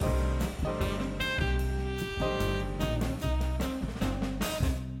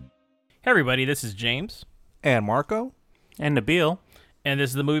Hey everybody, this is James. And Marco. And Nabil. And this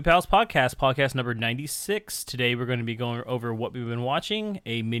is the Movie Pals podcast number 96. Today we're going to be going over what we've been watching,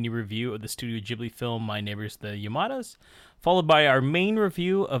 a mini review of the Studio Ghibli film My Neighbors the Yamadas, followed by our main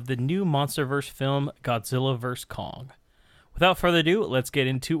review of the new MonsterVerse film Godzilla vs. Kong. Without further ado, let's get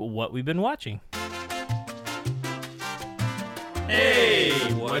into what we've been watching. Hey,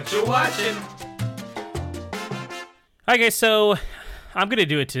 what you watching? Alright guys, so I'm going to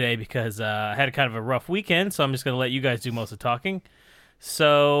do it today because I had kind of a rough weekend, so I'm just going to let you guys do most of the talking.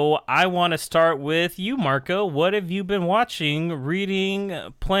 So I want to start with you, Marco. What have you been watching,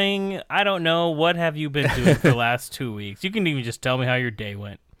 reading, playing? I don't know. What have you been doing for the last 2 weeks? You can even just tell me how your day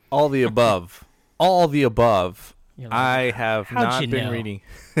went. All the above. All the above. Like, I have not been know? reading.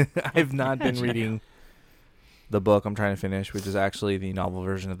 I've not been reading the book I'm trying to finish, which is actually the novel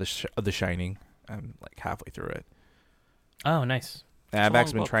version of The Shining. I'm like halfway through it. Oh, nice. And I've long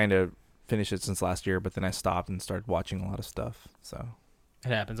actually been book. trying to finish it since last year, but then I stopped and started watching a lot of stuff. So It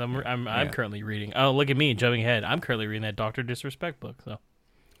happens. I'm Yeah. currently reading. Oh, look at me jumping ahead. I'm currently reading that Dr. Disrespect book. So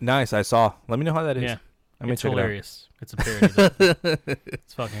nice. I saw. Let me know how that is. yeah, I may it's check hilarious. It's a parody. though.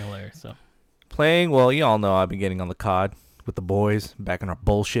 It's fucking hilarious. So Playing. Well, you all know I've been getting on the COD with the boys, back in our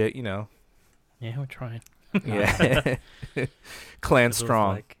bullshit. You know. yeah, we're trying. Yeah. Clan It was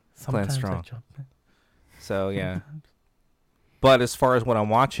strong. like, sometimes I strong. jump in. So yeah. But as far as what I'm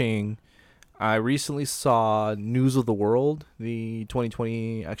watching, I recently saw News of the World, the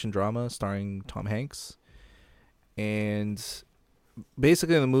 2020 action drama starring Tom Hanks. And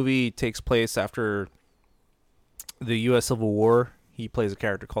basically the movie takes place after the U.S. Civil War. He plays a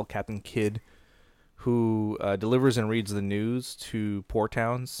character called Captain Kidd who delivers and reads the news to poor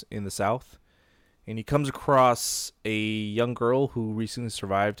towns in the South. And he comes across a young girl who recently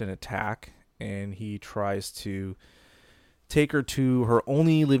survived an attack, and he tries to take her to her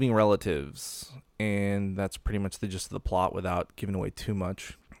only living relatives, and that's pretty much the gist of the plot without giving away too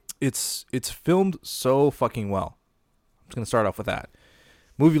much. It's filmed so fucking well. I'm just gonna start off with that.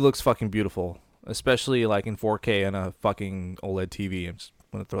 Movie looks fucking beautiful, especially like in 4K on a fucking OLED TV. I'm just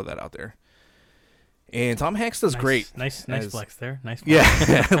gonna throw that out there. And Tom Hanks does great. Nice as- flex there. Nice flex.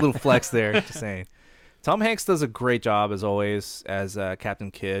 Yeah, a little flex there. Just saying. Tom Hanks does a great job as always as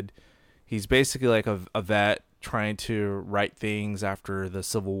Captain Kidd. He's basically like a vet trying to right things after the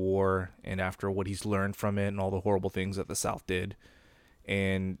Civil War and after what he's learned from it and all the horrible things that the South did.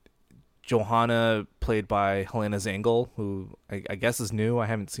 And Johanna, played by Helena Zengel, who I guess is new. I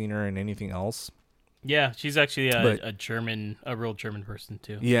haven't seen her in anything else. Yeah, she's actually But- a real German person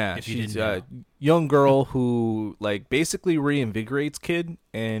too. Yeah, if you she's didn't a know. young girl who like basically reinvigorates Kid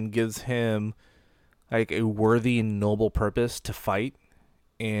and gives him like a worthy and noble purpose to fight.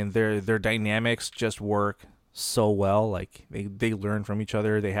 And their dynamics just work so well. Like they learn from each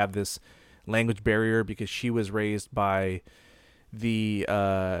other. They have this language barrier because she was raised by the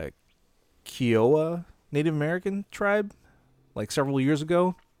Kiowa Native American tribe like several years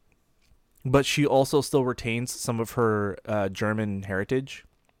ago, but she also still retains some of her German heritage.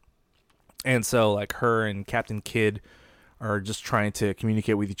 And so like her and Captain Kidd are just trying to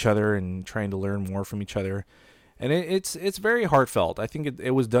communicate with each other and trying to learn more from each other. And it's very heartfelt. I think it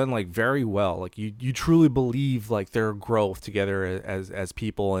was done like very well. Like you truly believe like their growth together as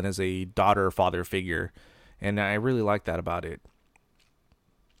people and as a daughter-father figure. And I really like that about it.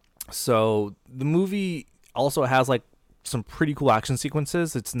 So the movie also has like some pretty cool action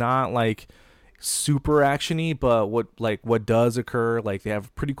sequences. It's not like super actiony, but what does occur, like they have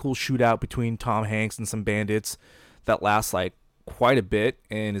a pretty cool shootout between Tom Hanks and some bandits that lasts like quite a bit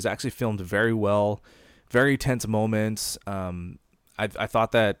and is actually filmed very well. Very tense moments. I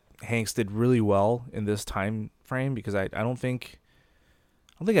thought that Hanks did really well in this time frame because I don't think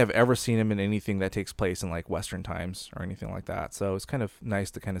I've ever seen him in anything that takes place in like Western times or anything like that. So it's kind of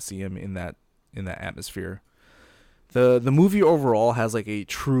nice to kind of see him in that atmosphere. The movie overall has like a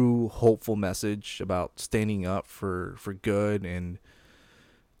true hopeful message about standing up for good and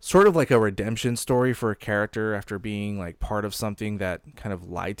sort of like a redemption story for a character after being like part of something that kind of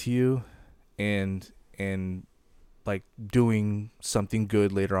lied to you and like doing something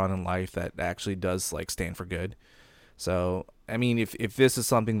good later on in life that actually does like stand for good. So, I mean, if this is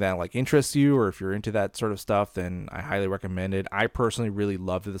something that like interests you or if you're into that sort of stuff, then I highly recommend it. I personally really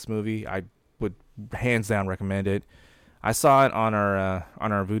loved this movie. I would hands down recommend it. I saw it on our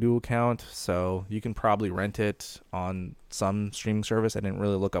Vudu account, so you can probably rent it on some streaming service. I didn't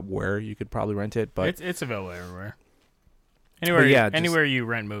really look up where you could probably rent it, but It's available everywhere. Anywhere you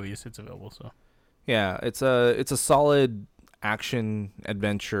rent movies, it's available. So yeah, it's a solid action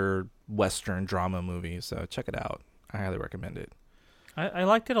adventure Western drama movie. So check it out. I highly recommend it. I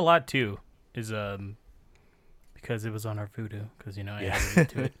liked it a lot too. Because it was on our Vudu. Because I added it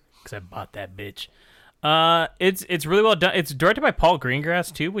to it because I bought that bitch. It's really well done. It's directed by Paul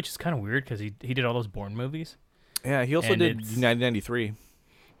Greengrass too, which is kind of weird because he did all those Bourne movies. Yeah, he also did 1993.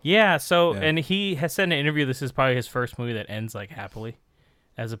 Yeah, and he has said in an interview this is probably his first movie that ends like happily,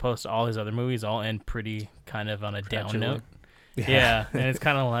 as opposed to all his other movies all end pretty kind of on a down note. Yeah, and it's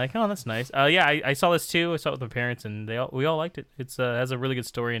kind of like, oh, that's nice. I saw this too. I saw it with my parents, and we all liked it. It's has a really good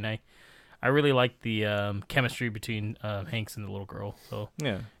story, and I really like the chemistry between Hanks and the little girl. So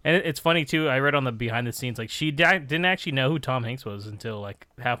yeah, and it's funny too. I read on the behind the scenes, like she didn't actually know who Tom Hanks was until like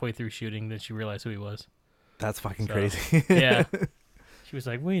halfway through shooting. Then she realized who he was. That's fucking crazy. Yeah, she was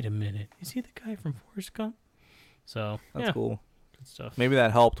like, "Wait a minute, is he the guy from Forrest Gump?" So that's cool. Good stuff. Maybe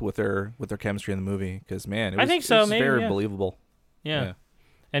that helped with their chemistry in the movie because man, I think so. It was Maybe, very believable. Yeah.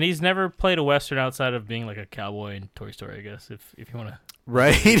 And he's never played a Western outside of being like a cowboy in Toy Story, I guess, if you want to.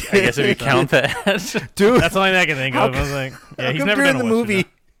 Right. I guess if you count that. Dude. That's the only thing I can think of. I was like, yeah, he's never done a movie.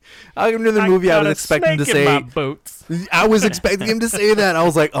 During the movie, I was expecting to say. I was expecting him to say that. I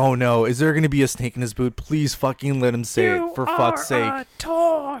was like, oh no, is there going to be a snake in his boot? Please fucking let him say it, for fuck's sake. A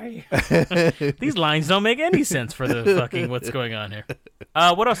toy. These lines don't make any sense for the fucking what's going on here.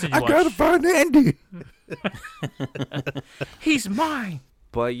 What else did you watch? I gotta find Andy. He's mine.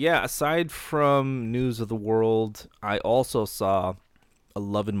 But yeah, aside from News of the World, I also saw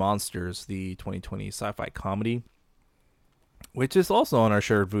Love and Monsters, the 2020 sci-fi comedy, which is also on our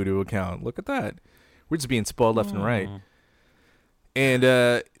shared Vudu account. Look at that. We're just being spoiled left and right. And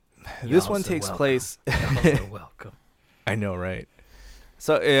this one takes place... You're welcome. I know, right?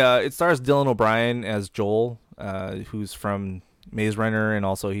 So it stars Dylan O'Brien as Joel, who's from Maze Runner, and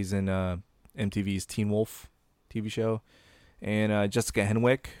also he's in MTV's Teen Wolf TV show. And Jessica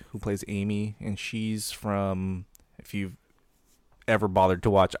Henwick, who plays Amy, and she's from, if you've ever bothered to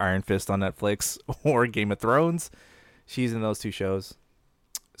watch Iron Fist on Netflix or Game of Thrones, she's in those two shows.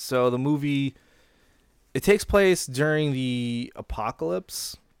 So the movie, it takes place during the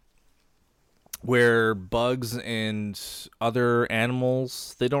apocalypse, where bugs and other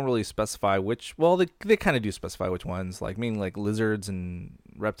animals, they don't really specify which, well, they kind of do specify which ones, like meaning like lizards and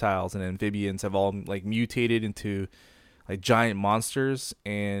reptiles and amphibians have all like mutated into like giant monsters,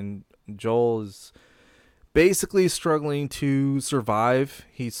 and Joel is basically struggling to survive.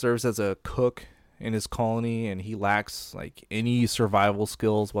 He serves as a cook in his colony, and he lacks like any survival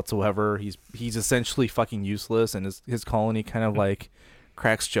skills whatsoever. He's essentially fucking useless, and his colony kind of like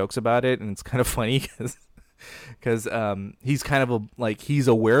cracks jokes about it, and it's kind of funny because he's kind of he's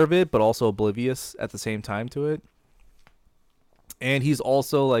aware of it but also oblivious at the same time to it. And he's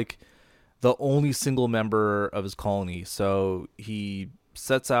also like the only single member of his colony, so he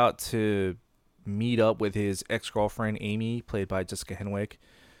sets out to meet up with his ex-girlfriend Amy, played by Jessica Henwick,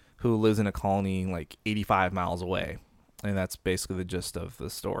 who lives in a colony like 85 miles away. And that's basically the gist of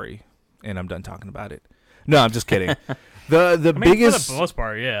the story, and I'm done talking about it. No, I'm just kidding. The biggest, for the most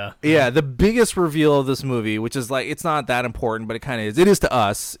part, yeah. Yeah, the biggest reveal of this movie, which is like, it's not that important, but it kind of is. It is to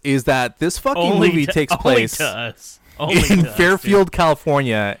us, is that this fucking movie takes place to us. in Fairfield,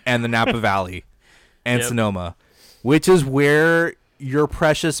 California, and the Napa Valley, and Sonoma, which is where your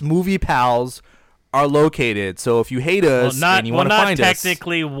precious movie pals are located. So if you hate us and you want to find us, not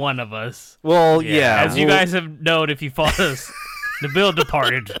technically one of us. Well, yeah, as you guys have known, if you followed us, the Bill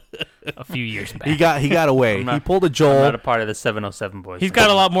departed a few years back. He got away. He pulled a Joel. I'm not a part of the 707 boys. He's got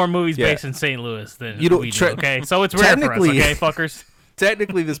a lot more movies based in St. Louis than we do. Okay, so it's rare for us. Okay, fuckers.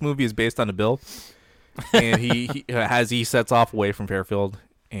 Technically, this movie is based on a Bill, and he sets off away from Fairfield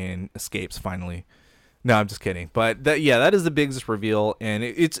and escapes finally. No, I'm just kidding. But that is the biggest reveal, and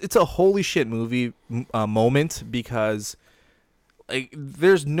it's a holy shit movie moment, because like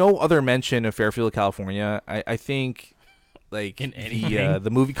there's no other mention of Fairfield, California. I think like in anything. The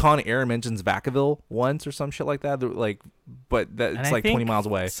movie Con Air mentions Vacaville once or some shit like that. But it's like 20 miles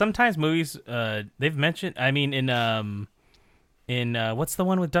away. Sometimes movies they've mentioned. I mean, in what's the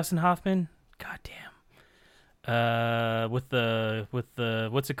one with Dustin Hoffman? God damn. With the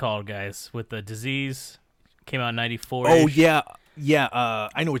what's it called, guys? With the disease, came out in 94. Oh yeah.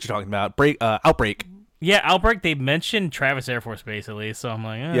 I know what you're talking about. Outbreak. Yeah, Outbreak. They mentioned Travis Air Force Base at least, so I'm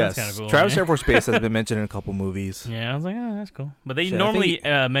like, yes, that's kind of cool. Travis Air Force Base has been mentioned in a couple movies. Yeah, I was like, oh, that's cool. But they normally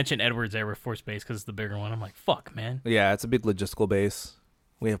mention Edwards Air Force Base because it's the bigger one. I'm like, fuck, man. Yeah, it's a big logistical base.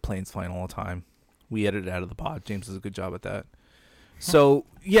 We have planes flying all the time. We edit it out of the pod. James does a good job at that. So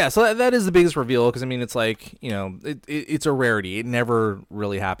yeah, so that is the biggest reveal, because I mean, it's like, you know, it's a rarity. It never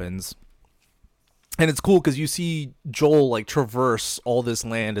really happens, and it's cool because you see Joel like traverse all this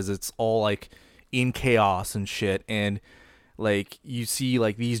land as it's all like in chaos and shit, and like you see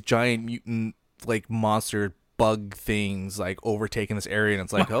like these giant mutant like monster bug things like overtaking this area, and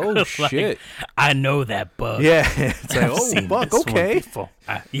it's like, oh Like, shit, I know that bug. yeah. It's like, I've oh seen fuck, this one okay. before.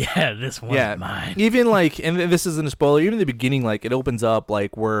 Yeah, this one's Yeah, mine. even like, and this isn't a spoiler. Even in the beginning, like it opens up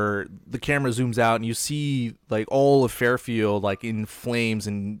like where the camera zooms out and you see like all of Fairfield like in flames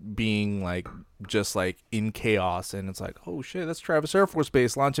and being like just like in chaos, and it's like, oh shit, that's Travis Air Force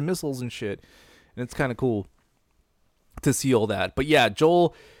Base launching missiles and shit, and it's kind of cool to see all that. But yeah,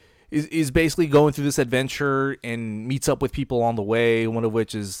 Joel is basically going through this adventure and meets up with people on the way, one of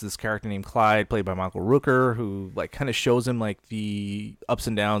which is this character named Clyde, played by Michael Rooker, who like kind of shows him like the ups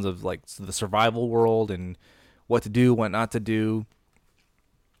and downs of like the survival world and what to do, what not to do.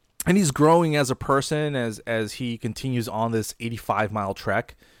 And he's growing as a person as he continues on this 85-mile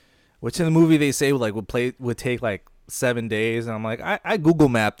trek, which in the movie they say would take like 7 days, and I'm like, I Google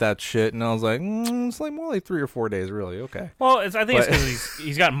mapped that shit, and I was like, it's like more like 3 or 4 days, really. Okay. Well, I think it's because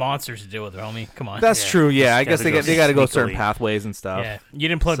he's got monsters to deal with, homie. Come on. That's true. Yeah, I guess gotta they go got to go certain sneakily. pathways and stuff. Yeah, you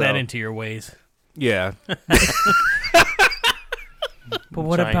didn't plug that So- into your ways. Yeah. But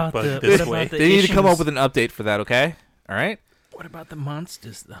what Giant about bug the this what way. about the They need to come up issues? with an update for that. Okay. All right. What about the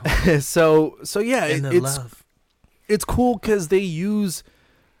monsters though? So yeah, And the it's love. it's cool because they use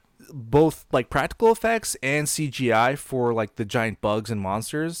both like practical effects and CGI for like the giant bugs and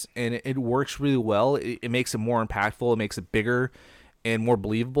monsters, and it works really well. It makes it more impactful. It makes it bigger and more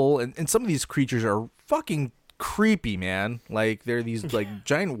believable. And some of these creatures are fucking creepy, man. Like they're these like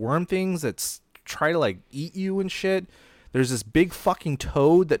giant worm things that try to like eat you and shit. There's this big fucking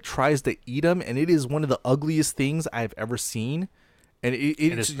toad that tries to eat them, and it is one of the ugliest things I've ever seen. And it's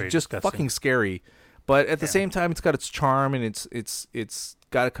is very just disgusting. fucking scary. But at the same time, it's got its charm, and it's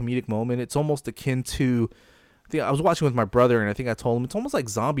got a comedic moment. It's almost akin to, I was watching with my brother, and I think I told him it's almost like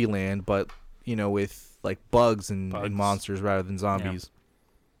Zombieland, but with like bugs and monsters rather than zombies.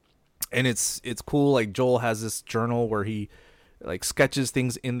 And it's cool. Like Joel has this journal where he like sketches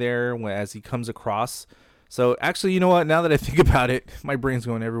things in there as he comes across. So actually, you know what? Now that I think about it, my brain's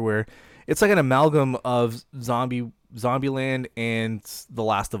going everywhere. It's like an amalgam of Zombieland and The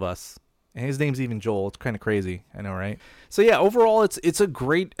Last of Us. And his name's even Joel. It's kind of crazy. I know, right? So yeah, overall, it's a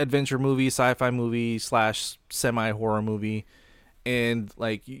great adventure movie, sci-fi movie / semi-horror movie. And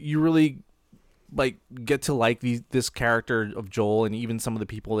like you really like get to like this character of Joel and even some of the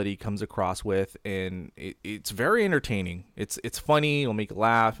people that he comes across with, and it's very entertaining. It's funny. It'll make you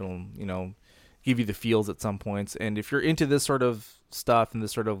laugh. It'll give you the feels at some points. And if you're into this sort of stuff and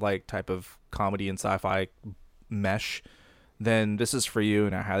this sort of like type of comedy and sci-fi mesh, then this is for you,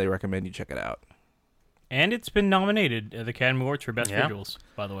 and I highly recommend you check it out. And it's been nominated at the Academy Awards for Best Yeah. Visuals,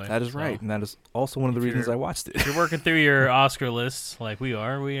 by the way. That is So, right, and that is also one of the if reasons you're- I watched it. If you're working through your Oscar lists like we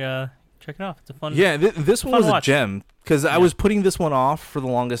are, check it off. It's a fun. Yeah, this one Fun was a watch. gem because I Yeah. was putting this one off for the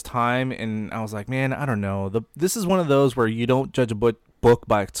longest time, and I was like, man, I don't know. This is one of those where you don't judge a book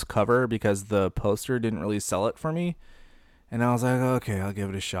by its cover because the poster didn't really sell it for me, and I was like, okay, I'll give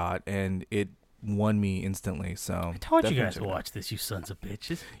it a shot, and it won me instantly. So I told you definitely guys check to it out. watch this, you sons of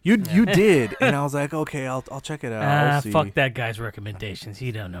bitches. You did, and I was like, okay, I'll check it out. I'll see. Fuck that guy's recommendations.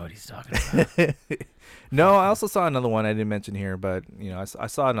 He don't know what he's talking about. No, I also saw another one I didn't mention here, but I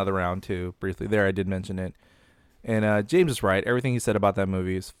saw another round too briefly. There, I did mention it, and James is right. Everything he said about that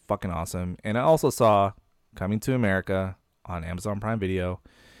movie is fucking awesome. And I also saw Coming to America on Amazon Prime Video,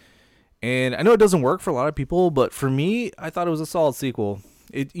 and I know it doesn't work for a lot of people, but for me, I thought it was a solid sequel.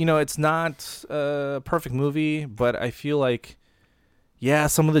 It's not a perfect movie, but I feel like, yeah,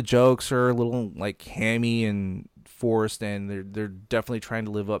 some of the jokes are a little like hammy and forced, and they're definitely trying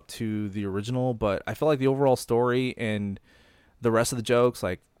to live up to the original, but I feel like the overall story and the rest of the jokes,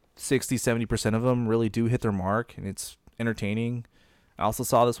 like 60-70% of them, really do hit their mark, and it's entertaining. I also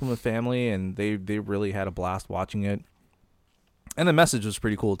saw this one with family, and they really had a blast watching it, and the message was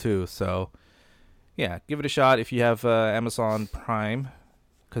pretty cool too. So yeah, give it a shot if you have Amazon Prime,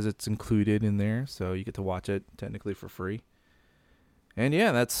 because it's included in there, so you get to watch it technically for free. And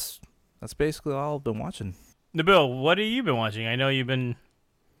yeah, that's basically all I've been watching. Nabil, what have you been watching? I know you've been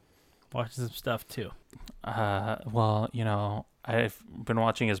watching some stuff too. Well, I've been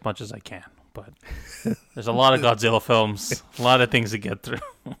watching as much as I can, but there's a lot of Godzilla films, a lot of things to get through.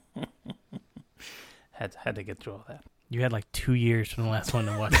 had to get through all that. You had like 2 years from the last one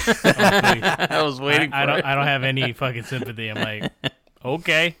to watch. I was waiting I for it. don't have any fucking sympathy. I'm like,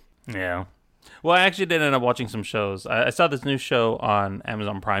 okay. Yeah. Well, I actually did end up watching some shows. I saw this new show on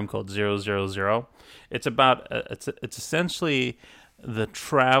Amazon Prime called 000. It's about it's essentially the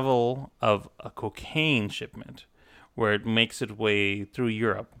travel of a cocaine shipment where it makes its way through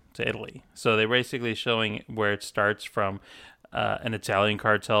Europe to Italy. So they're basically showing where it starts from an Italian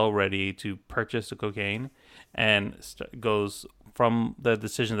cartel ready to purchase the cocaine, and goes from the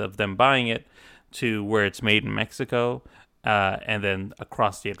decision of them buying it to where it's made in Mexico, and then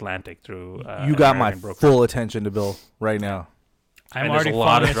across the Atlantic through. You got my American broker. full attention to Bill right now. I'm And there's already a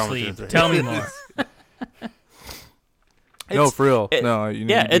lot falling of drama asleep. to it. Tell me more. No, for real. it- No, you need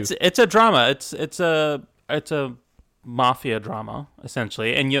Yeah, to. it's a drama. It's a mafia drama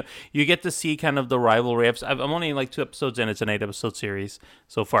essentially, and you get to see kind of the rivalry. I'm only like 2 episodes in. It's an 8-episode series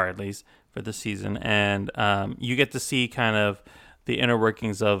so far, at least for the season, and you get to see kind of the inner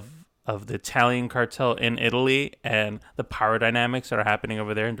workings of the Italian cartel in Italy and the power dynamics that are happening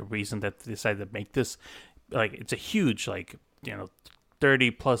over there, and the reason that they decided to make this, like, it's a huge, like,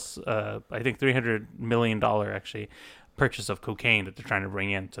 30 plus, I think $300 million actually purchase of cocaine that they're trying to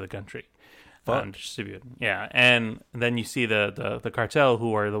bring into the country. And distribute. Yeah, and then you see the cartel,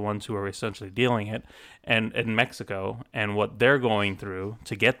 who are the ones who are essentially dealing it, and in Mexico, and what they're going through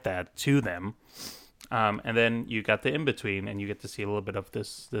to get that to them. And then you got the in between, and you get to see a little bit of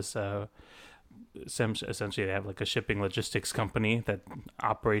this. Essentially, they have like a shipping logistics company that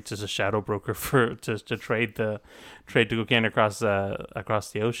operates as a shadow broker to trade the cocaine across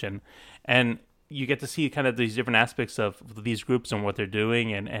the ocean, and you get to see kind of these different aspects of these groups and what they're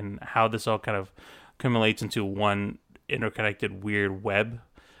doing, and how this all kind of accumulates into one interconnected weird web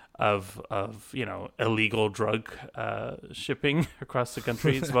of illegal drug shipping across the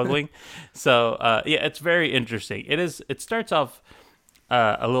country, smuggling. So yeah, it's very interesting. It starts off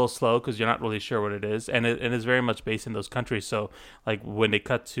a little slow because you're not really sure what it is, and it is very much based in those countries. So like when they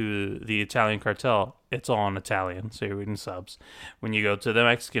cut to the Italian cartel, it's all in Italian, so you're reading subs. When you go to the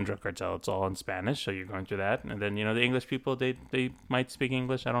Mexican drug cartel, it's all in Spanish, so you're going through that. And then the English people, they might speak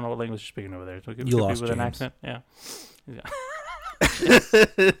English. I don't know what language you're speaking over there. So it could You be lost with an James. accent. Yeah.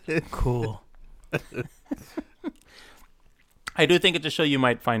 Cool. I do think it's a show you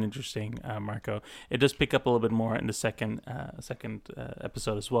might find interesting, Marco. It does pick up a little bit more in the second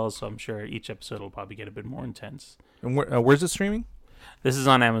episode as well, so I'm sure each episode will probably get a bit more intense. And where's it streaming? This is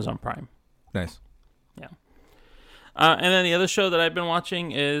on Amazon Prime. Nice. Yeah. And then the other show that I've been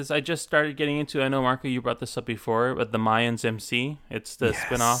watching is I just started getting into, I know, Marco, you brought this up before, but The Mayans MC. It's the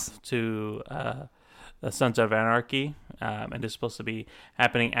spinoff to the Sons of Anarchy, and it's supposed to be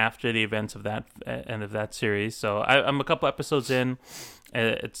happening after the events of that end of that series. So I'm a couple episodes in.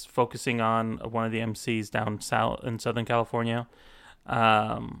 It's focusing on one of the MCs down south in Southern California,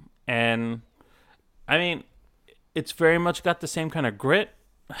 and I mean, it's very much got the same kind of grit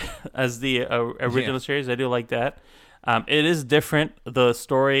as the original series. I do like that. It is different. The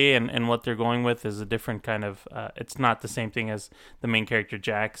story and what they're going with is a different kind of. It's not the same thing as the main character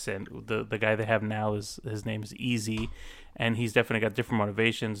Jax, and the guy they have now is his name is Easy, and he's definitely got different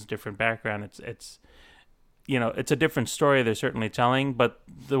motivations, different background. It's it's a different story they're certainly telling, but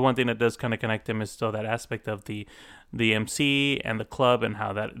the one thing that does kind of connect them is still that aspect of the MC and the club and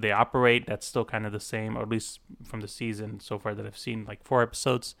how that they operate. That's still kind of the same, or at least from the season so far that I've seen, like 4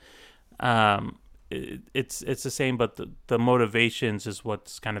 episodes. It's the same, but the motivations is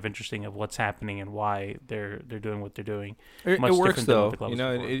what's kind of interesting of what's happening and why they're doing what they're doing. It Much works different than what though. the club was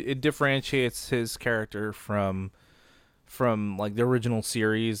before. It differentiates his character from like the original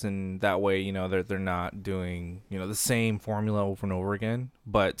series, and that way they're not doing the same formula over and over again,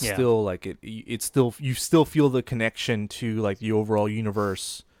 but still like it's still, you still feel the connection to like the overall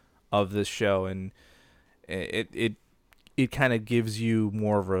universe of this show, and it kind of gives you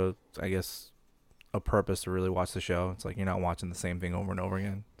more of a, I guess, a purpose to really watch the show. It's like you're not watching the same thing over and over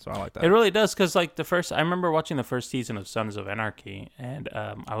again. So I like that. It really does, because like I remember watching the first season of Sons of Anarchy, and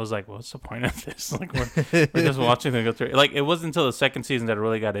I was like, what's the point of this? Like we're just watching them go through. Like it wasn't until the second season that I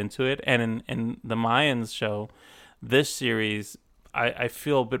really got into it. And in the Mayans show, this series, I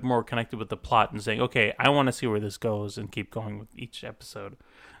feel a bit more connected with the plot and saying, okay, I want to see where this goes and keep going with each episode.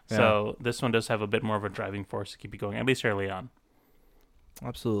 Yeah. So this one does have a bit more of a driving force to keep it going, at least early on.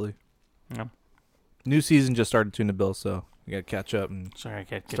 Absolutely. Yeah. New season just started to the bill, so you gotta catch up and Sorry, I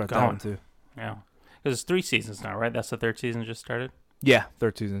can't get start that going. one too. Yeah. Because it's 3 seasons now, right? That's the 3rd season just started? Yeah,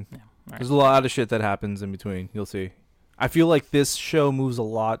 3rd season. Yeah. Right. There's a lot of shit that happens in between. You'll see. I feel like this show moves a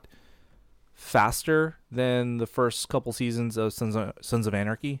lot faster than the first couple seasons of Sons of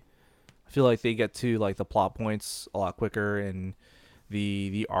Anarchy. I feel like they get to like the plot points a lot quicker, and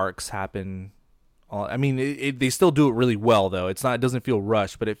the arcs happen. I mean, they still do it really well though. It doesn't feel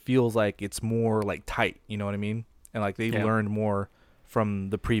rushed, but it feels like it's more like tight. You know what I mean? And like they've learned more from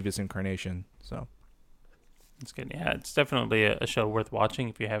the previous incarnation. So it's good. Yeah, it's definitely a show worth watching.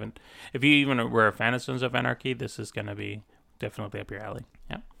 If you even were a fan of Sons of Anarchy, this is going to be definitely up your alley.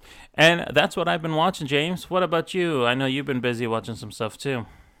 Yeah. And that's what I've been watching, James. What about you? I know you've been busy watching some stuff too.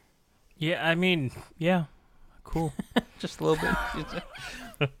 Yeah, I mean, yeah, cool. Just a little bit.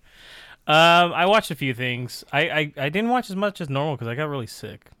 I watched a few things. I didn't watch as much as normal because I got really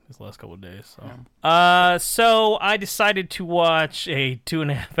sick this last couple of days. So I decided to watch a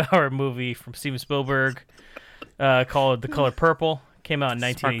 2.5-hour movie from Steven Spielberg called The Color Purple. Came out in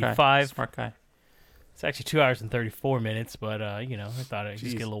 1985. Smart guy. It's actually 2 hours and 34 minutes, but I thought I'd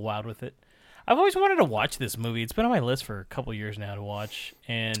just get a little wild with it. I've always wanted to watch this movie. It's been on my list for a couple years now to watch,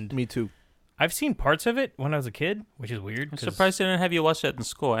 and Me too. I've seen parts of it when I was a kid, which is weird. I'm surprised they didn't have you watch that in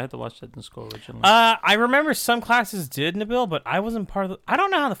school. I had to watch that in school originally. I remember some classes did, Nabil, but I wasn't part of I don't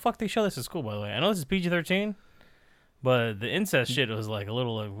know how the fuck they show this at school, by the way. I know this is PG-13, but the incest shit was like a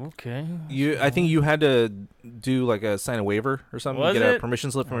little like, okay. I think you had to do like a sign a waiver or something Was to get a it?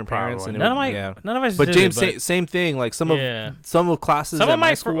 permission slip from your Probably. parents. And None of us But did James, it, same thing. Like some Yeah. of classes some at of my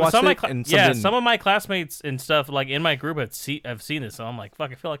my school watched some of it, my and some didn't. some of my classmates and stuff like in my group have seen this, so I'm like,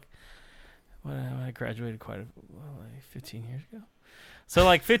 fuck. I feel like when I graduated like 15 years ago. So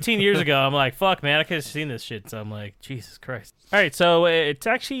like 15 years ago, I'm like, fuck, man, I could have seen this shit. So I'm like, Jesus Christ. All right, so it's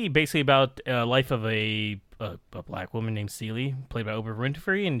actually basically about life of a black woman named Celie, played by Oprah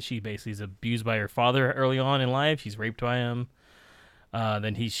Winfrey, and she basically is abused by her father early on in life. She's raped by him.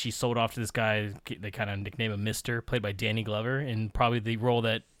 Then she's sold off to this guy. They kind of nickname him Mister, played by Danny Glover, and probably the role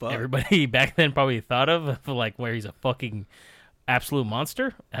that everybody back then probably thought of like where he's a fucking absolute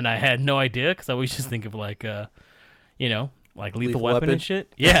monster. And I had no idea because I always just think of like, like Lethal Weapon and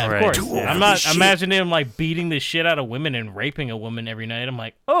shit. Yeah, Right. of course. I'm not imagining him like beating the shit out of women and raping a woman every night. I'm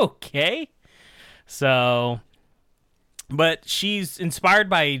like, okay. So, but she's inspired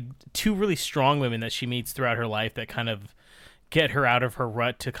by two really strong women that she meets throughout her life that kind of get her out of her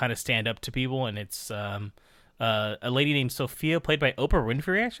rut to kind of stand up to people. And it's a lady named Sophia, played by Oprah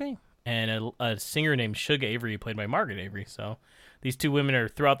Winfrey, actually, and a singer named Suge Avery, played by Margaret Avery. So these two women are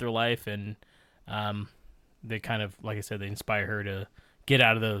throughout their life, and they kind of, like I said, they inspire her to get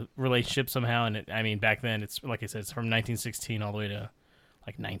out of the relationship somehow. And back then, it's like I said, it's from 1916 all the way to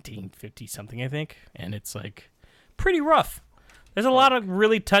like 1950 something, I think, and it's like pretty rough. There's a lot of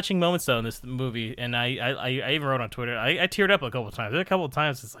really touching moments though in this movie, and I even wrote on Twitter. I teared up a couple of times. There's a couple of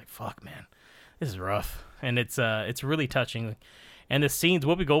times it's like, fuck, man, this is rough, and it's really touching. And the scenes,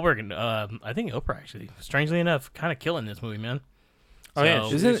 Whoopi Goldberg and I think Oprah actually, strangely enough, kind of killing this movie, man. Oh, yeah,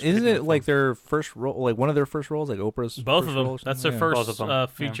 Isn't it like their first role, like one of their first roles, like Oprah's? Both first of them. role or That's something? their Yeah. Both first of them.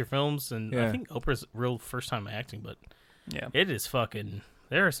 feature films, and Yeah. I think Oprah's real first time acting. But Yeah. it is fucking.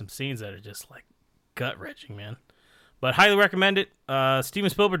 There are some scenes that are just like gut wrenching, man. But highly recommend it. Steven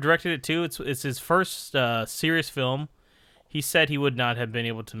Spielberg directed it too. It's his first serious film. He said he would not have been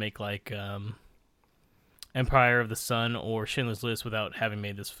able to make like Empire of the Sun or Schindler's List without having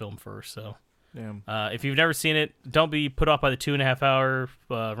made this film first. So. Damn. If you've never seen it, don't be put off by the 2.5-hour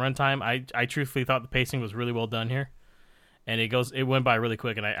runtime. I truthfully thought the pacing was really well done here, and it went by really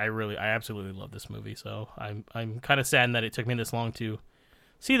quick, and I absolutely love this movie. So I'm kind of saddened that it took me this long to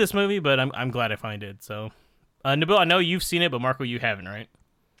see this movie, but I'm glad I finally did. So, Nabil, I know you've seen it, but Marco, you haven't, right?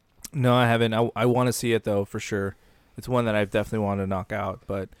 No, I haven't. I want to see it though for sure. It's one that I've definitely wanted to knock out,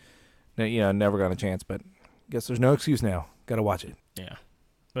 but never got a chance. But guess there's no excuse now. Got to watch it. Yeah,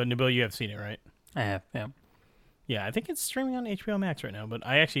 but Nabil, you have seen it, right? I have, yeah. Yeah, I think it's streaming on HBO Max right now, but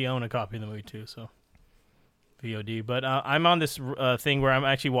I actually own a copy of the movie too, so VOD. But I'm on this thing where I'm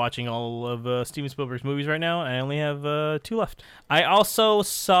actually watching all of Steven Spielberg's movies right now, and I only have 2 left. I also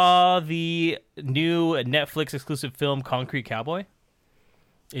saw the new Netflix exclusive film Concrete Cowboy.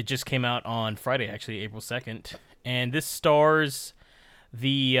 It just came out on Friday, actually, April 2nd, and this stars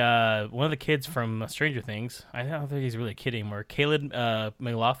the one of the kids from Stranger Things. I don't think he's really a kid anymore. Caleb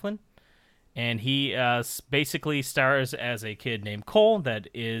McLaughlin. And he basically stars as a kid named Cole that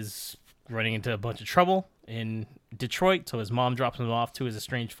is running into a bunch of trouble in Detroit. So his mom drops him off to his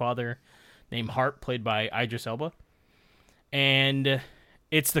estranged father named Hart, played by Idris Elba. And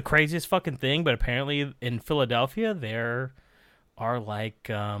it's the craziest fucking thing, but apparently in Philadelphia there are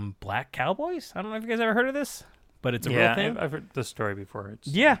like black cowboys. I don't know if you guys ever heard of this, but it's a real thing. I've heard the story before.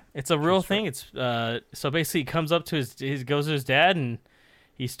 It's a real thing. It's so basically he comes up to his goes to his dad, and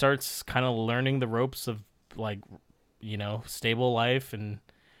he starts kind of learning the ropes of like, stable life and,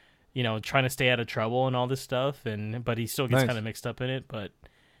 trying to stay out of trouble and all this stuff. But he still gets kind of mixed up in it, but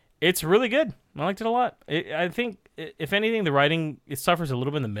it's really good. I liked it a lot. I think if anything, the writing, it suffers a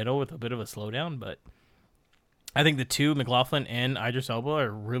little bit in the middle with a bit of a slowdown, but I think the two, McLaughlin and Idris Elba,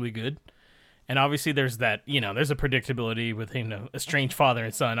 are really good. And obviously there's that, there's a predictability with, estranged father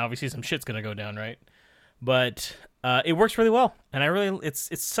and son. Obviously some shit's going to go down, right? but it works really well. And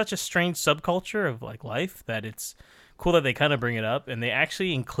it's such a strange subculture of like life that it's cool that they kind of bring it up, and they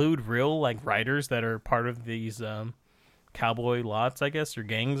actually include real like writers that are part of these cowboy lots, I guess, or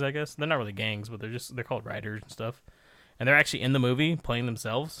gangs, I guess. They're not really gangs, but they're called writers and stuff. And they're actually in the movie playing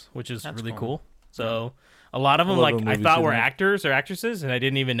themselves, which is really cool. So a lot of them, like, I thought were actors or actresses, and I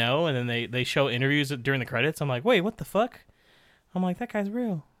didn't even know. And then they show interviews during the credits. I'm like, wait, what the fuck? I'm like, that guy's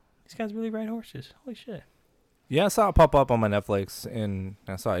real. These guys really ride horses. Holy shit. Yeah, I saw it pop up on my Netflix, and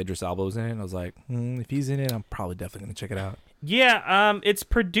I saw Idris Elba was in it. And I was like, if he's in it, I'm probably definitely going to check it out. Yeah, it's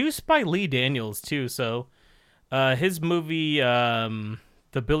produced by Lee Daniels, too. So his movie,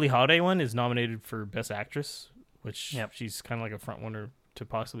 the Billie Holiday one, is nominated for Best Actress, which she's kind of like a front runner to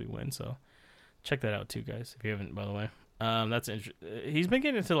possibly win. So check that out too, guys, if you haven't, by the way. That's he's been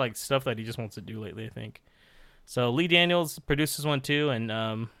getting into like stuff that he just wants to do lately, I think. So Lee Daniels produces one too,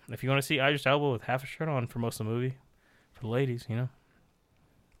 and if you want to see Idris Elba with half a shirt on for most of the movie, for the ladies,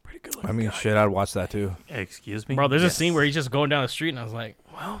 pretty good looking. I mean, shit, I'd watch that too. Excuse me, bro. There's a scene where he's just going down the street, and I was like,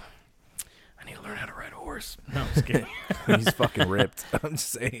 well, I need to learn how to ride a horse. No, I'm just kidding. He's fucking ripped. I'm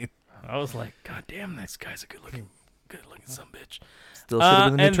just saying. I was like, God damn, this guy's a good looking son of a bitch. Still should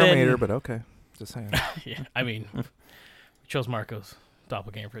have been the Terminator, but okay. Just saying. Yeah, I mean, we chose Marco's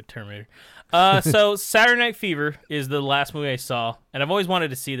doppelganger for Terminator. So Saturday Night Fever is the last movie I saw, and I've always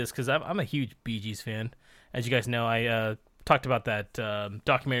wanted to see this because I'm a huge Bee Gees fan. As you guys know, I talked about that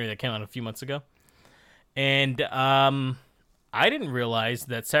documentary that came out a few months ago, and I didn't realize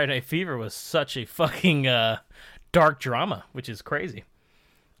that Saturday Night Fever was such a fucking dark drama, which is crazy.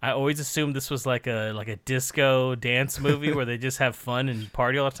 I always assumed this was like a disco dance movie where they just have fun and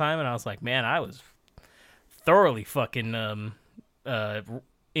party all the time, and I was like, man, I was thoroughly fucking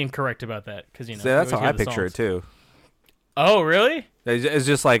incorrect about that because So that's how I picture it too. Oh, really? It's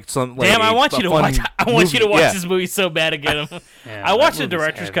just like some. Like, damn, I want you to watch. I want you to watch this movie so bad again. Yeah, I watched the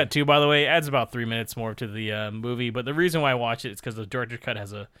director's cut too, by the way. It adds about 3 minutes more to the movie, but the reason why I watch it is because the director's cut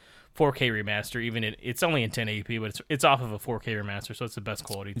has a 4K remaster. Even it's only in 1080p, but it's off of a 4K remaster, so it's the best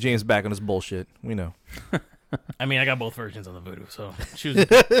quality. James back on his bullshit. We know. I mean, I got both versions on the Vudu, so choose.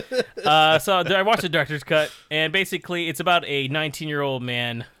 So I watched the director's cut, and basically, it's about a 19-year-old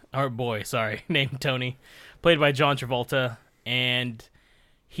man or boy, sorry, named Tony, played by John Travolta, and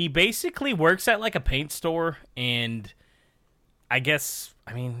he basically works at like a paint store, and I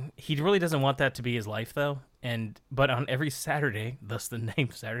mean, he really doesn't want that to be his life though. But on every Saturday, thus the name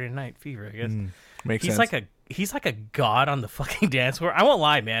Saturday Night Fever, I guess. Makes he's sense. He's like a god on the fucking dance floor. I won't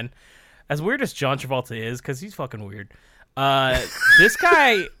lie, man. As weird as John Travolta is, because he's fucking weird. This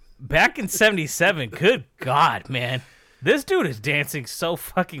guy back in '77, good God, man, this dude is dancing so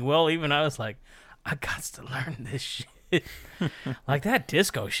fucking well. Even I was like, I got to learn this shit. Like that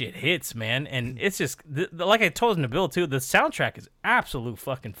disco shit hits, man, and it's just like I told Nabil too. The soundtrack is absolute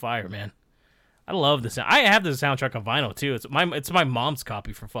fucking fire, man. I love the sound. I have the soundtrack on vinyl too. It's my mom's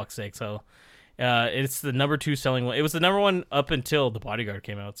copy, for fuck's sake. So it's the number 2 selling one. It was the number 1 up until The Bodyguard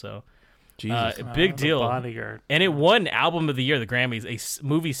came out. So big deal. Bodyguard. And it won Album of the Year, the Grammys, a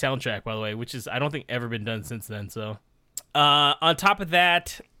movie soundtrack, by the way, which is I don't think ever been done since then. So on top of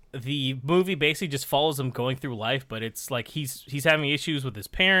that, the movie basically just follows him going through life, but it's like he's having issues with his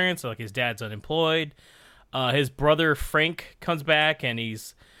parents. Like his dad's unemployed. His brother Frank comes back and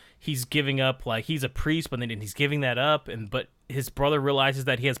he's giving up, like he's a priest, but then he's giving that up. But his brother realizes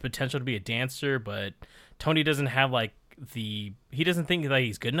that he has potential to be a dancer, but Tony doesn't have he doesn't think that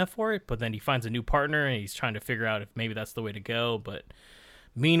he's good enough for it. But then he finds a new partner and he's trying to figure out if maybe that's the way to go. But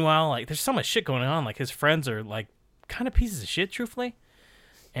meanwhile, like there's so much shit going on. Like his friends are like kind of pieces of shit, truthfully.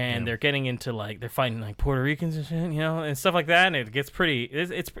 And they're getting into they're fighting like Puerto Ricans and shit, and stuff like that. And it gets pretty.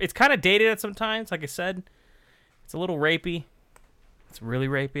 It's kind of dated at sometimes. Like I said, it's a little rapey. It's really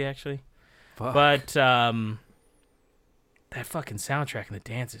rapey, actually. Fuck. But that fucking soundtrack and the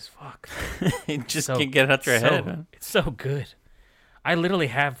dances, fuck. You just can't get it out your head, man. It's so good. I literally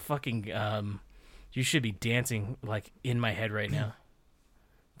have fucking. You should be dancing in my head right now,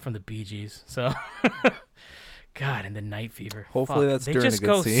 from the Bee Gees. So. God, and the Night Fever. Hopefully fuck. that's They during just a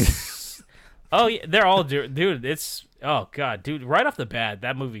good scene. Oh yeah, they're all dude. It's god, dude. Right off the bat,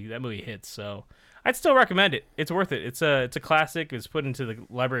 that movie hits. So I'd still recommend it. It's worth it. It's a classic. It was put into the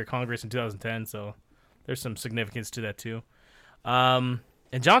Library of Congress in 2010. So there's some significance to that too. And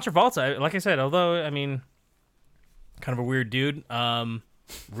John Travolta, like I said, although I mean, kind of a weird dude.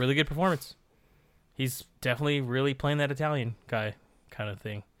 Really good performance. He's definitely really playing that Italian guy kind of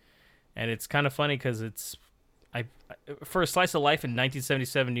thing, and it's kind of funny because it's. For a slice of life in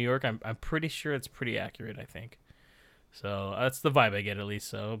 1977 New York, I'm pretty sure it's pretty accurate. I think so. That's the vibe I get, at least.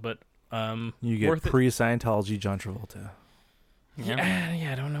 So, but You get worth it. pre-Scientology John Travolta.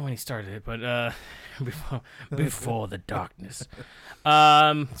 Yeah, I don't know when he started it, but before the darkness.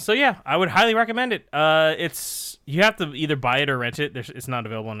 So yeah, I would highly recommend it. You have to either buy it or rent it. It's not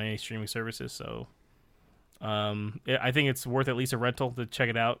available on any streaming services, so I think it's worth at least a rental to check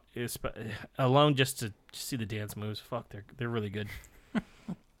it out. Alone just to see the dance moves. Fuck, they're really good.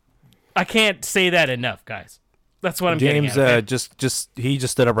 I can't say that enough, guys. That's what I'm getting at. James he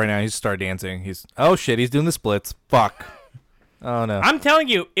just stood up right now. He just started dancing. He's doing the splits. Fuck. Oh no. I'm telling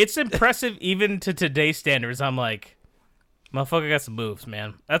you, it's impressive even to today's standards. I'm like, motherfucker got some moves,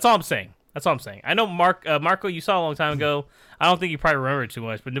 man. That's all I'm saying. I know Marco, you saw a long time ago. I don't think you probably remember it too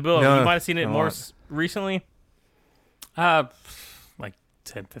much, but Nabil, you might have seen it more recently. Like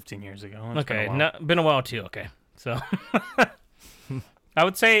 10, 15 years ago. Okay, been a while too. Okay, so I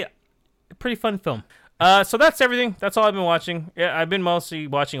would say a pretty fun film. So that's everything. That's all I've been watching. Yeah, I've been mostly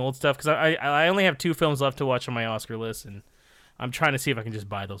watching old stuff because I only have 2 films left to watch on my Oscar list, and I'm trying to see if I can just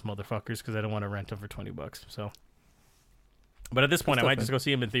buy those motherfuckers because I don't want to rent them for $20. So, but at this point, I might just go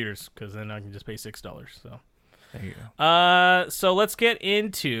see them in theaters because then I can just pay $6. So, there you go. So let's get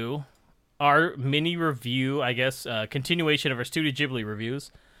into our mini review, I guess, continuation of our Studio Ghibli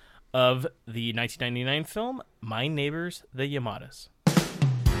reviews of the 1999 film My Neighbors the Yamadas.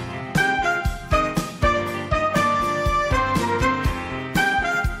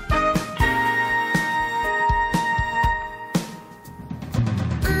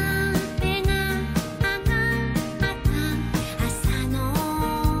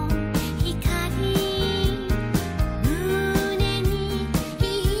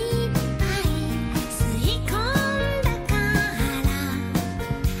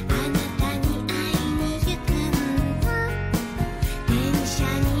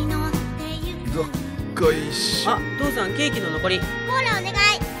あ、父さんケーキの残り。ほらお願い。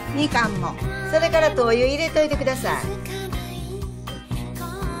みかんも。それから灯油入れといてください。す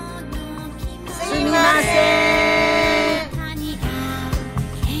みません。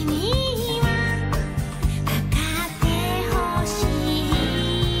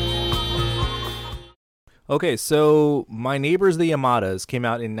Okay, so My Neighbors the Yamadas came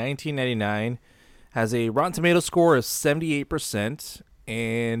out in 1999, has a Rotten Tomatoes score of 78%,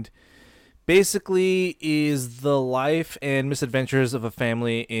 and basically is the life and misadventures of a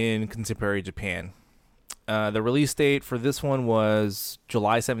family in contemporary Japan. The release date for this one was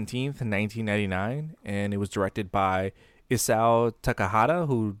July 17th, 1999, and it was directed by Isao Takahata,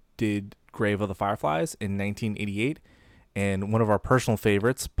 who did Grave of the Fireflies in 1988, and one of our personal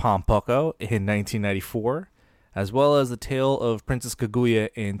favorites, Pom Poko, in 1994, as well as The Tale of Princess Kaguya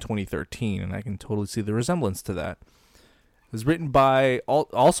in 2013, and I can totally see the resemblance to that. It was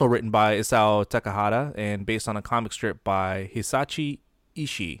also written by Isao Takahata and based on a comic strip by Hisashi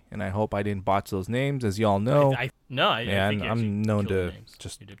Ishii. And I hope I didn't botch those names, as y'all know. I think I'm known to names.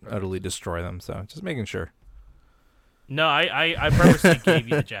 just utterly destroy them, so just making sure. No, I purposely gave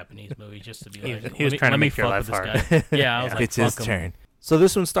you the Japanese movie just to be like, he was trying to make your life hard. Yeah, I was like, it's his turn. So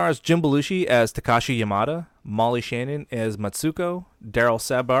this one stars Jim Belushi as Takashi Yamada, Molly Shannon as Matsuko, Daryl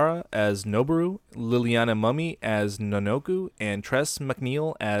Sabara as Noboru, Liliana Mummy as Nonoku, and Tress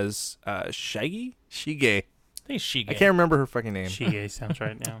McNeil as Shige? I think Shige. I can't remember her fucking name. Shige sounds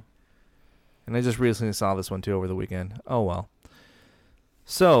right now. And I just recently saw this one too over the weekend. Oh well.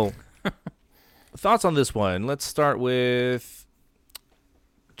 So, thoughts on this one? Let's start with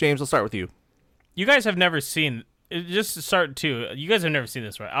James. Let's start with you. You guys have never seen. Just to start too. You guys have never seen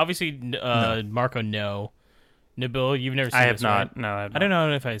this, right? Obviously, No. Marco, no. Nabil, you've never seen I this, have not. right? No, I have I not. don't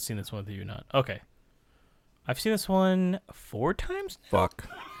know if I've seen this one with you or not. Okay. I've seen this one 4 times now. Fuck.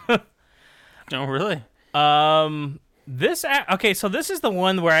 Oh, really? Okay, so this is the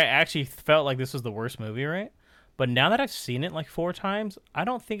one where I actually felt like this was the worst movie, right? But now that I've seen it like 4 times, I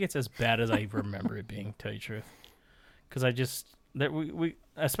don't think it's as bad as I remember it being, to tell you the truth. Because we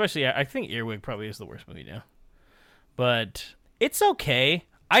especially, I think Earwig probably is the worst movie now. But it's okay.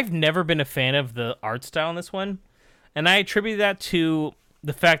 I've never been a fan of the art style in this one. And I attribute that to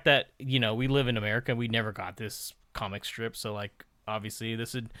the fact that, we live in America and we never got this comic strip. So, like, obviously,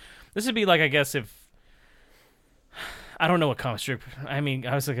 this would be like, I guess, if... I don't know what comic strip... I mean,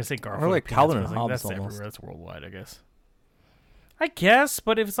 I was going to say Garfield. Or like Peanuts, Calvin but I and was like, Hobbes that's almost. everywhere. That's worldwide, I guess. I guess,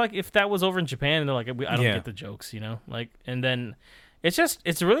 but if that was over in Japan, and they're like, I don't get the jokes, like, and then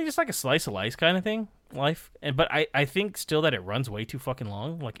it's really just like a slice of life kind of thing, but I think still that it runs way too fucking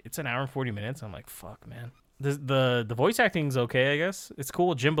long. Like, it's an hour and 40 minutes. I'm like, fuck, man. The voice acting's okay, I guess. It's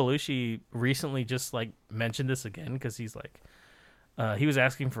cool. Jim Belushi recently just like mentioned this again because he's like, he was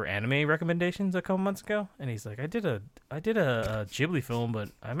asking for anime recommendations a couple months ago, and he's like, I did a Ghibli film, but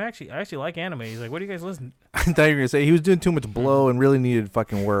I actually like anime. He's like, what do you guys listen? I thought you were gonna say he was doing too much blow and really needed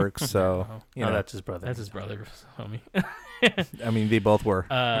fucking work. So you know, that's his brother. That's his brother, homie. I mean, they both were.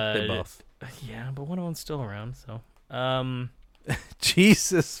 They both. Yeah, but one of them's still around. So,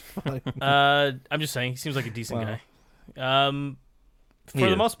 Jesus. I'm just saying, he seems like a decent Wow. guy. For He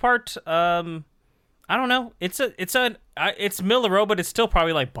the is. most part, I don't know. It's middle of the road, but it's still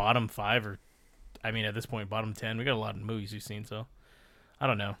probably like bottom 5 or, I mean, at this point, bottom 10. We got a lot of movies we've seen, so I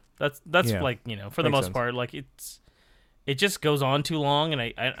don't know. That's Yeah. like, you know, for the Makes most sense. part, like it just goes on too long, and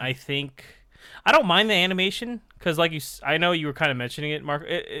I think I don't mind the animation because like I know you were kind of mentioning it, Mark.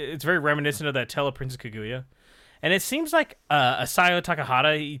 It's very reminiscent of that Tale of Princess Kaguya, and it seems like Asayo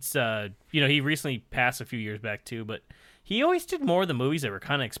Takahata. It's he recently passed a few years back too, but he always did more of the movies that were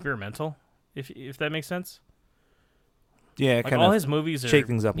kind of experimental, if that makes sense. Yeah, Like kind all of his movies are shake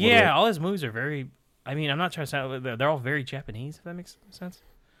things up a little Yeah, bit. all his movies are very. I mean, I'm not trying to sound. They're all very Japanese, if that makes sense.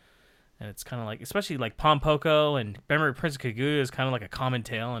 And it's kind of like, especially like Pompoko and remember Prince Kaguya is kind of like a common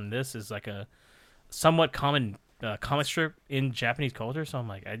tale, and this is like a somewhat common comic strip in Japanese culture. So I'm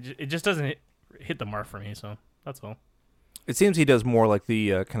like, it just doesn't hit the mark for me. So that's all. It seems he does more like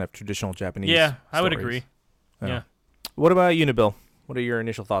the kind of traditional Japanese. Yeah, I would stories. agree. Yeah. Yeah. What about you, Nabil? What are your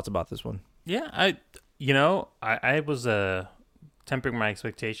initial thoughts about this one? Yeah, I was tempering my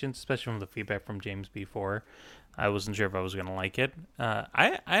expectations, especially from the feedback from James before. I wasn't sure if I was going to like it.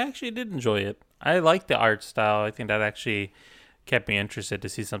 I actually did enjoy it. I like the art style. I think that actually kept me interested to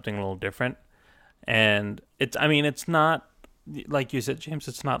see something a little different. And it's not, like you said, James,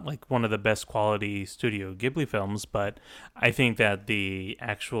 it's not like one of the best quality Studio Ghibli films, but I think that the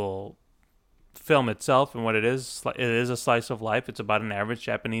actual film itself and what it is a slice of life. It's about an average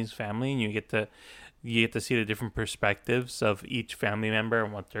Japanese family, and you get to see the different perspectives of each family member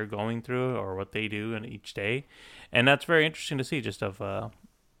and what they're going through or what they do in each day, and that's very interesting to see, just of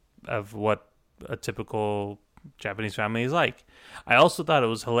what a typical Japanese family is like. I also thought it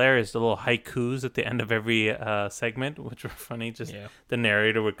was hilarious, the little haikus at the end of every segment, which were funny. Just Yeah. the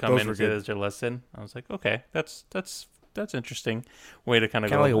narrator would come Those in were and say good. that's their lesson. I was like, okay, that's interesting way to kind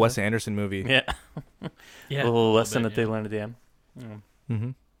of Kind go of like a about Wes it. Anderson movie. Yeah. Yeah, A little lesson bit, that they learned at the end. Yeah. Mm-hmm.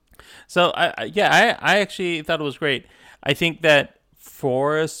 So I actually thought it was great. I think that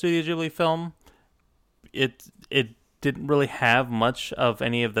for a Studio Ghibli film, it didn't really have much of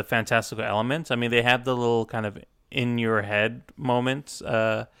any of the fantastical elements. I mean, they have the little kind of in your head moments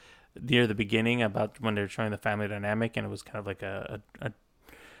near the beginning about when they're showing the family dynamic, and it was kind of like a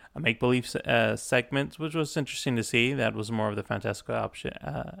make believe segment, which was interesting to see. That was more of the fantastical option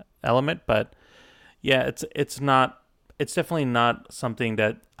element, but yeah, it's definitely not something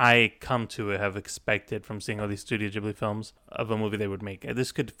that I come to have expected from seeing all these Studio Ghibli films of a movie they would make.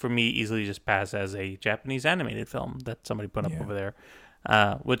 This could, for me, easily just pass as a Japanese animated film that somebody put up over there,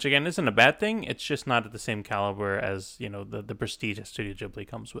 which, again, isn't a bad thing. It's just not at the same caliber as, the prestige that Studio Ghibli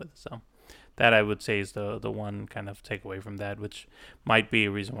comes with. So that, I would say, is the one kind of takeaway from that, which might be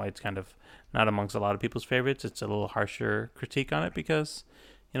a reason why it's kind of not amongst a lot of people's favorites. It's a little harsher critique on it because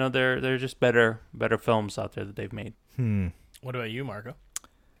there are just better films out there that they've made. What about you, Marco?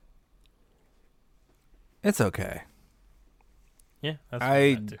 It's okay. Yeah, that's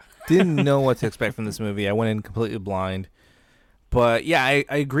I what didn't know what to expect from this movie. I went in completely blind. But yeah, I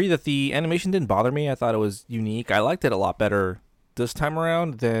agree that the animation didn't bother me. I thought it was unique. I liked it a lot better this time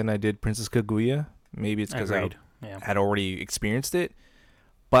around than I did Princess Kaguya. Maybe it's because I Agreed. Yeah. had already experienced it.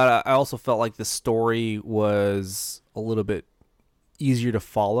 But I also felt like the story was a little bit easier to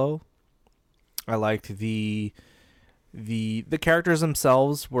follow. I liked the characters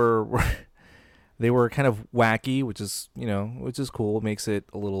themselves were they were kind of wacky, which is cool. It makes it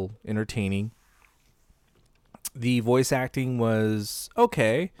a little entertaining. The voice acting was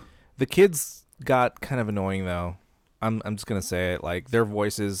okay. The kids got kind of annoying though. I'm just gonna say it. Like their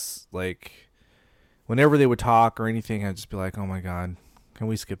voices, like whenever they would talk or anything, I'd just be like, oh my god, can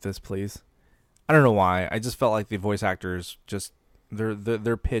we skip this, please? I don't know why. I just felt like the voice actors just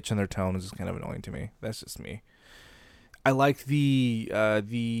their pitch and their tone is just kind of annoying to me. That's just me. I liked the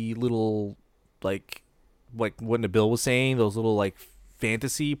little like what Nabil was saying, those little like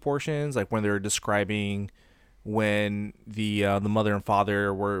fantasy portions, like when they were describing when the mother and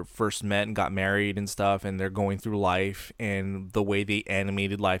father were first met and got married and stuff, and they're going through life and the way they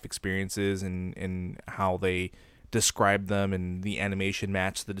animated life experiences and how they described them, and the animation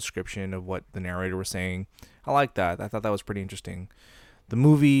matched the description of what the narrator was saying. I like that. I thought that was pretty interesting. The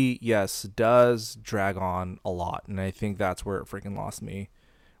movie, yes, does drag on a lot, and I think that's where it freaking lost me.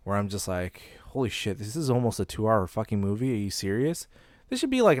 where I'm just like, holy shit, this is almost a 2-hour fucking movie. Are you serious? This should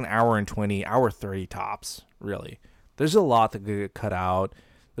be like an hour and 20, hour 30 tops, really. There's a lot that could get cut out.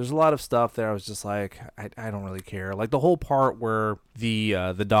 There's a lot of stuff there I was just like, I don't really care. Like the whole part where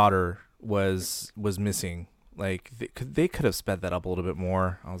the daughter was missing. Like they could have sped that up a little bit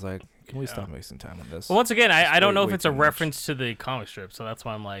more. I was like, can we stop wasting time on this? Well, once again, I don't know if way it's a too much. reference to the comic strip, so that's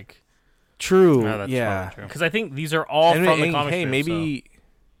why I'm like, True. No, that's yeah. probably true. because I think these are all from the comic hey, strip. maybe.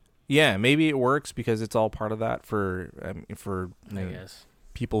 Yeah, maybe it works because it's all part of that for I guess.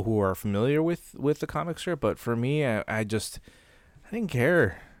 people who are familiar with the comic strip. But for me, I didn't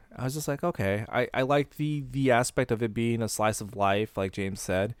care. I was just like, okay, I liked the aspect of it being a slice of life, like James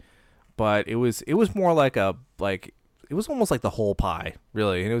said, but it was more like it was almost like the whole pie,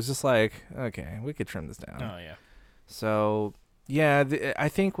 really. And it was just like, okay, we could trim this down. Oh yeah. So yeah, I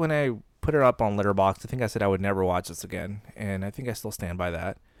think when I put it up on Letterboxd, I think I said I would never watch this again, and I think I still stand by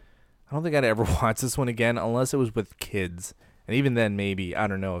that. I don't think I'd ever watch this one again unless it was with kids. And even then, maybe, I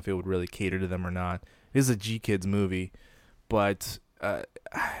don't know if it would really cater to them or not. It is a G-Kids movie. But,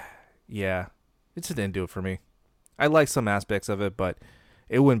 yeah, it just didn't do it for me. I like some aspects of it, but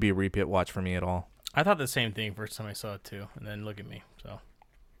it wouldn't be a repeat watch for me at all. I thought the same thing first time I saw it too, and then look at me. So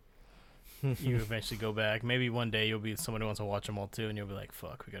you eventually go back. Maybe one day you'll be someone who wants to watch them all too, and you'll be like,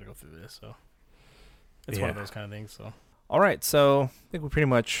 "Fuck, we gotta go through this." So it's one of those kind of things. So all right, so I think we pretty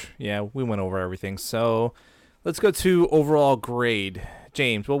much, we went over everything. So let's go to overall grade.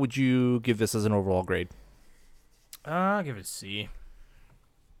 James, what would you give this as an overall grade? I'll give it a C.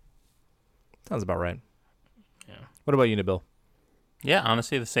 Sounds about right. Yeah. What about you, Nabil? Yeah,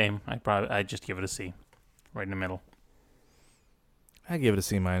 honestly, the same. I'd just give it a C, right in the middle. I give it a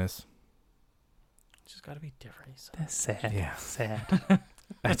C minus. Just gotta be different. So. That's sad. Yeah. Sad.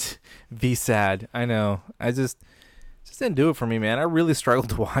 That's be sad. I know. I just didn't do it for me, man. I really struggled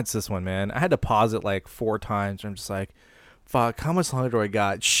to watch this one, man. I had to pause it like 4 times. I'm just like, fuck, how much longer do I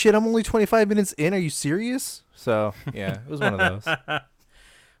got? Shit, I'm only 25 minutes in. Are you serious? So, yeah, it was one of those.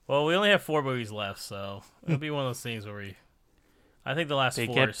 Well, we only have 4 movies left, so it'll be one of those things where I think the last They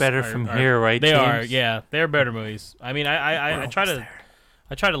 4 get better from are, here, right, They James? are, yeah. They're better movies. I mean, I try almost to... there.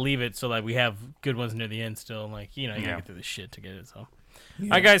 I try to leave it so that we have good ones near the end still. Like, you gotta get through this shit to get it. So, all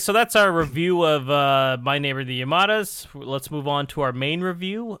right, guys. So that's our review of My Neighbor the Yamadas. Let's move on to our main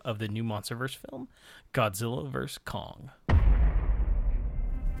review of the new MonsterVerse film, Godzilla vs. Kong.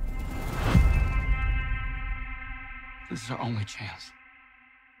 This is our only chance.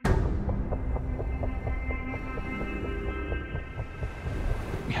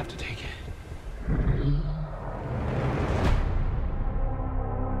 We have to take it.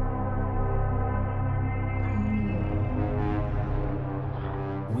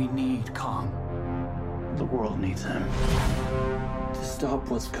 We need Kong. The world needs him to stop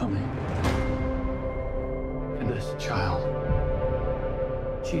what's coming. And this child,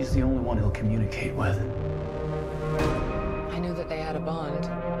 she's the only one he'll communicate with. I knew that they had a bond.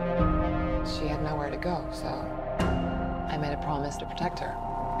 She had nowhere to go, so I made a promise to protect her.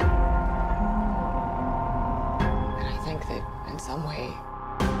 And I think that in some way,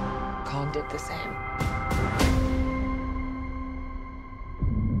 Kong did the same.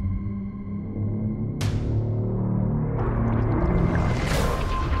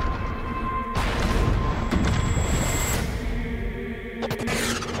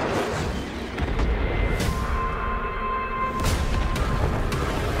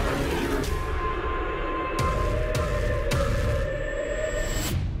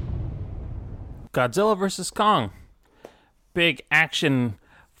 Godzilla vs. Kong. Big action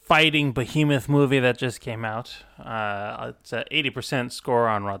fighting behemoth movie that just came out. It's an 80% score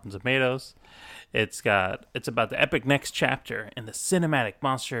on Rotten Tomatoes. It's about the epic next chapter in the cinematic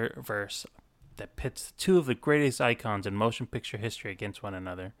MonsterVerse that pits 2 of the greatest icons in motion picture history against one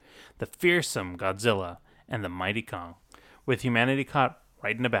another, the fearsome Godzilla and the mighty Kong, with humanity caught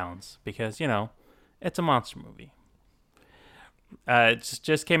right in a balance because, it's a monster movie. It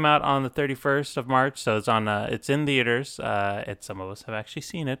just came out on the 31st of March, so it's in theaters. Some of us have actually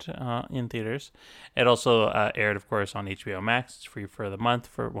seen it in theaters. It also aired, of course, on HBO Max. It's free for the month.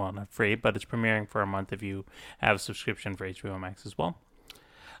 Not free, but it's premiering for a month if you have a subscription for HBO Max as well.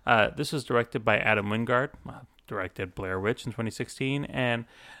 This was directed by Adam Wingard, directed Blair Witch in 2016, and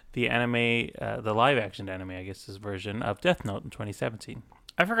the live-action anime, I guess, version of Death Note in 2017.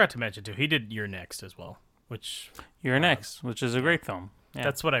 I forgot to mention too, he did You're Next as well, which You're Next, which is a great film. Yeah.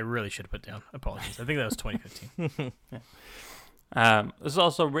 That's what I really should have put down. Apologies. I think that was 2015. This is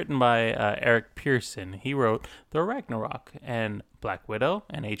also written by Eric Pearson. He wrote Thor Ragnarok and Black Widow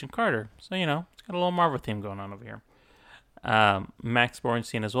and Agent Carter. So, it's got a little Marvel theme going on over here. Max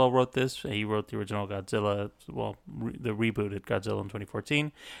Borenstein as well wrote this. He wrote the original Godzilla, the rebooted Godzilla in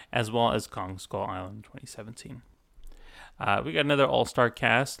 2014, as well as Kong Skull Island in 2017. We got another all-star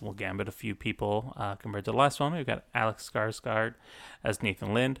cast. We'll gambit a few people compared to the last one. We've got Alex Skarsgård as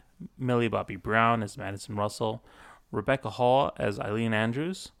Nathan Lind, Millie Bobby Brown as Madison Russell, Rebecca Hall as Eileen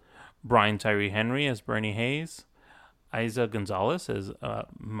Andrews, Brian Tyree Henry as Bernie Hayes, Isa Gonzalez as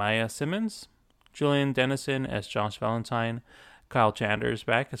Maya Simmons, Julian Dennison as Josh Valentine, Kyle Chandler's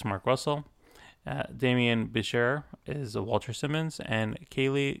back as Mark Russell, Damien Bichir is Walter Simmons, and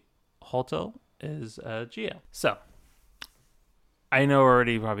Kaylee Halto is Gia. So, I know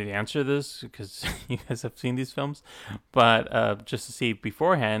already probably the answer to this because you guys have seen these films, but just to see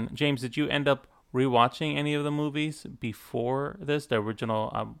beforehand, James, did you end up rewatching any of the movies before this? The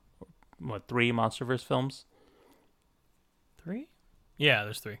original, 3 MonsterVerse films? 3? Yeah,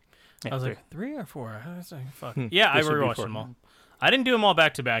 there's 3. Yeah, I was 3. like, 3 or 4? I was like, fuck. Yeah, I This would be rewatched 4. them all. I didn't do them all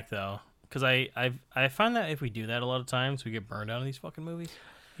back to back though, because I find that if we do that a lot of times, we get burned out of these fucking movies.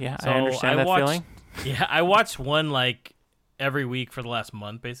 Yeah, So I understand that feeling. Yeah, I watched one like every week for the last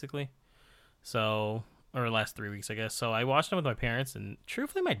month, basically. So, or last 3 weeks, I guess. So I watched them with my parents, and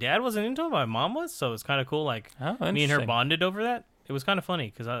truthfully, my dad wasn't into them, my mom was. So it's kind of cool. Like me and her interesting. bonded over that. It was kind of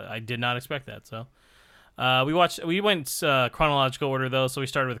funny because I did not expect that. So we went chronological order though. So we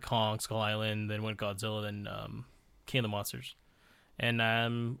started with Kong, Skull Island, then went Godzilla, then King of the Monsters. And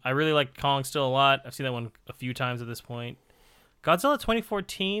I really like Kong still a lot. I've seen that one a few times at this point. Godzilla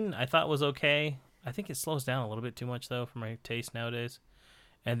 2014 I thought was okay. I think it slows down a little bit too much though for my taste nowadays.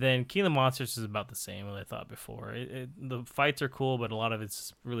 And then King of the Monsters is about the same as I thought before. The fights are cool, but a lot of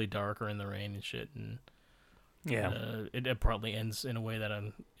it's really dark or in the rain and shit. And Yeah. it probably ends in a way that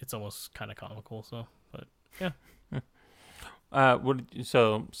it's almost kind of comical. So, but yeah.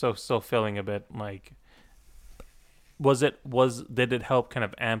 So still feeling a bit like, did it help kind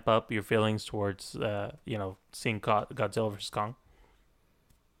of amp up your feelings towards seeing Godzilla vs. Kong?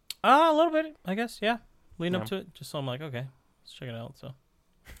 A little bit, I guess. Yeah, lean up to it. Just so I'm like, okay, let's check it out. So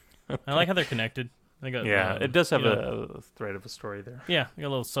I like how they're connected. They got It does have a thread of a story there. Yeah, you got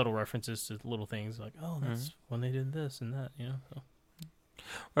little subtle references to little things like, oh, that's when they did this and that. So.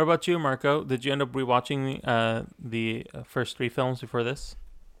 What about you, Marco? Did you end up rewatching the first 3 films before this?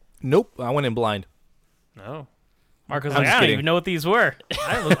 Nope, I went in blind. No. Marco's I'm like, just I don't kidding. even know what these were.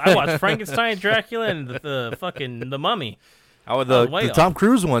 I watched Frankenstein, Dracula, and the fucking the Mummy. Oh, way the off. Tom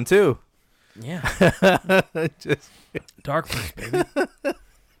Cruise one too. Yeah, just, Dark Horse, baby.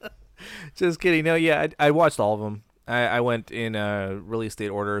 just kidding. No, yeah, I watched all of them. I went in release date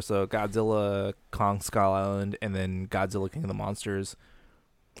order, so Godzilla, Kong Skull Island, and then Godzilla King of the Monsters.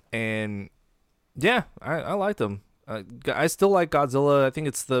 And yeah, I liked them. I still like Godzilla. I think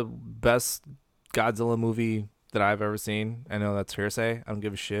it's the best Godzilla movie that I've ever seen. I know that's hearsay. I don't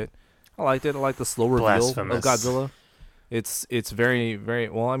give a shit. I liked it. I like the slow reveal Blasphemous. of Godzilla. It's very, very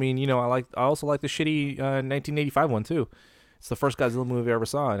well. I mean, I also like the shitty 1985 one too. It's the first Godzilla movie I ever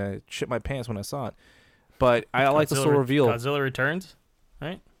saw, and I shit my pants when I saw it. But I like the slow reveal. Godzilla Returns,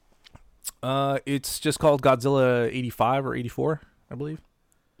 right? It's just called Godzilla 85 or 84, I believe.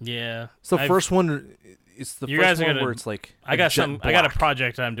 Yeah, It's the first one. It's the You first guys are one gonna- where it's like I got jet I got a black.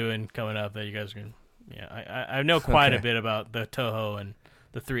 project I'm doing coming up that you guys are gonna. Yeah, I know quite a bit about the Toho and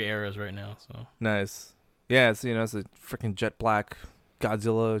the 3 eras right now. So Nice. Yeah, it's it's a freaking jet black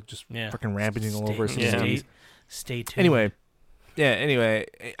Godzilla just freaking rampaging all over. Stay tuned. Anyway,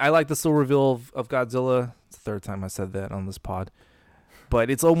 I like the slow reveal of Godzilla. It's the 3rd time I said that on this pod. But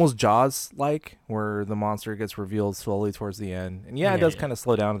it's almost Jaws-like, where the monster gets revealed slowly towards the end. And it does kind of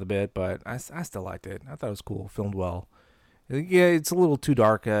slow down a bit, but I still liked it. I thought it was cool, filmed well. Yeah, it's a little too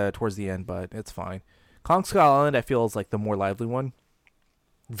dark towards the end, but it's fine. Kong Skull Island, I feel, is like the more lively one.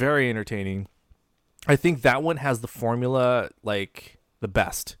 Very entertaining. I think that one has the formula, like, the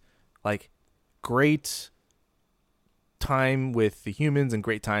best. Like, great time with the humans and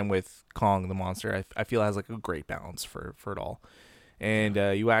great time with Kong the monster. I feel it has like a great balance for it all. And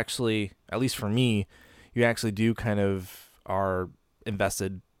you actually, at least for me, you actually do kind of are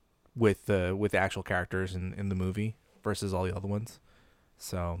invested with the actual characters in the movie versus all the other ones.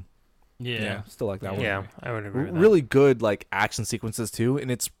 So yeah, still like that one. Yeah, I would agree with that. Really good like action sequences too,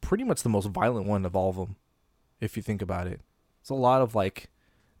 and it's pretty much the most violent one of all of them, if you think about it. It's a lot of like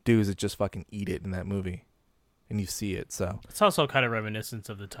dudes that just fucking eat it in that movie, and you see it. So it's also kind of reminiscent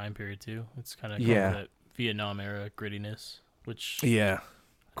of the time period too. It's kind of that Vietnam era grittiness, which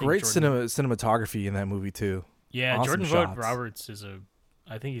great cinematography in that movie too. Yeah, Awesome Jordan shots. Roberts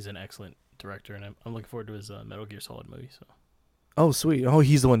I think he's an excellent director, and I'm looking forward to his Metal Gear Solid movie. So. Oh, sweet. Oh,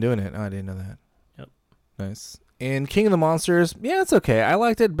 he's the one doing it. Oh, I didn't know that. Yep. Nice. And King of the Monsters, yeah, it's okay. I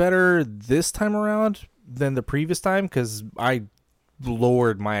liked it better this time around than the previous time because I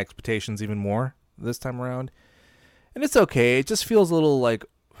lowered my expectations even more this time around. And it's okay. It just feels a little like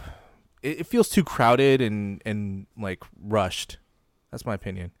it feels too crowded and like rushed. That's my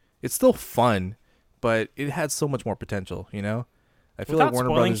opinion. It's still fun, but it had so much more potential, you know? I feel like Without Warner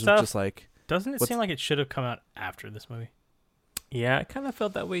spoiling Brothers stuff, is just like doesn't it seem like it should have come out after this movie? Yeah, I kind of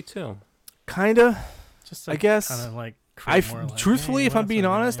felt that way too. kinda. Just I guess. kind of like Truthfully, if I'm being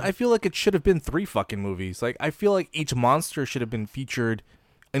honest, yeah. I feel like it should have been 3 fucking movies. Like I feel like each monster should have been featured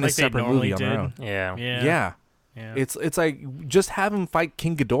in a Like they separate normally movie on their did. own. Yeah. Yeah. Yeah. It's like just have him fight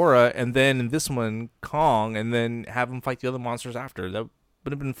King Ghidorah and then in this one Kong and then have him fight the other monsters after. That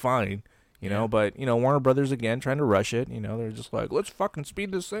would have been fine, you know. But you know, Warner Brothers again trying to rush it. You know, they're just like, let's fucking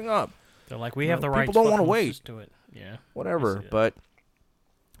speed this thing up. They're like, we have the right. People don't want to let's wait. just do it. Yeah. Whatever, but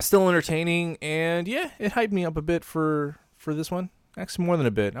still entertaining and yeah, it hyped me up a bit for this one. Actually, more than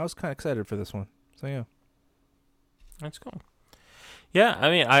a bit. I was kind of excited for this one. So yeah, That's cool. Yeah, I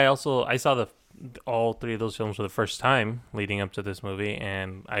mean, I saw all 3 of those films for the first time leading up to this movie,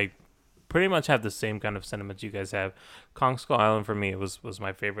 and I pretty much have the same kind of sentiments you guys have. Kong Skull Island for me was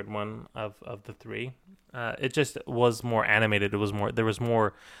my favorite one of the 3. It just was more animated. There was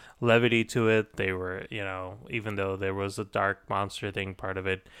more levity to it. They were, you know, even though there was a dark monster thing part of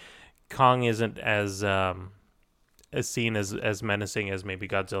it, Kong isn't as seen as menacing as maybe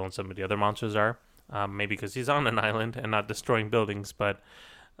Godzilla and some of the other monsters are. Maybe because he's on an island and not destroying buildings, but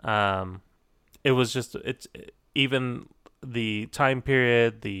it was just even the time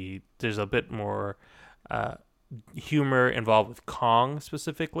period. There's a bit more humor involved with Kong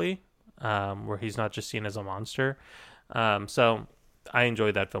specifically, where he's not just seen as a monster. So I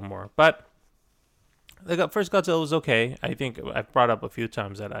enjoyed that film more. But the first Godzilla was okay. I think I've brought up a few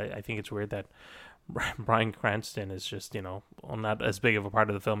times that I think it's weird that Bryan Cranston is just, you know, not as big of a part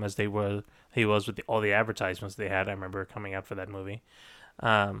of the film as he was with all the advertisements they had. I remember coming out for that movie.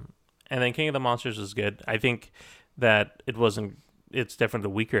 And then King of the Monsters was good. I think that it's definitely the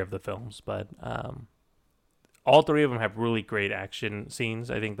weaker of the films, but all 3 of them have really great action scenes.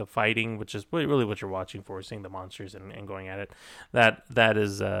 I think the fighting, which is really what you're watching for, seeing the monsters and going at it, that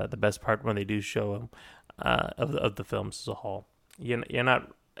is the best part when they do show them of the films as a whole. You're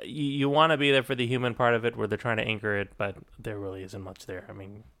not. You want to be there for the human part of it, where they're trying to anchor it, but there really isn't much there. I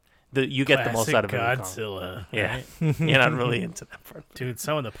mean, you get the most out of it. Godzilla. Yeah, Right? you're not really into that part, Dude.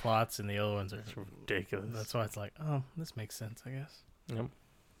 Some of the plots in the other ones are ridiculous. That's why it's like, oh, this makes sense, I guess. Yep.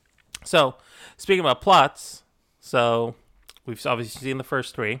 So, speaking about plots, so we've obviously seen the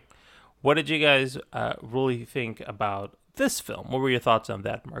first 3. What did you guys really think about this film? What were your thoughts on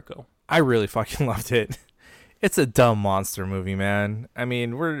that, Marco? I really fucking loved it. It's a dumb monster movie, man. I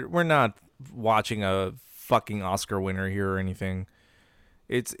mean, we're not watching a fucking Oscar winner here or anything.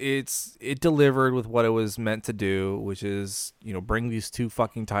 It delivered with what it was meant to do, which is, you know, bring these 2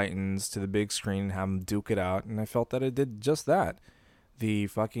 fucking titans to the big screen and have them duke it out, and I felt that it did just that. The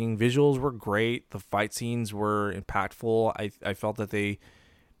fucking visuals were great. The fight scenes were impactful. I felt that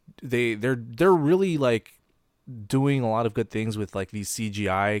they're really like doing a lot of good things with like these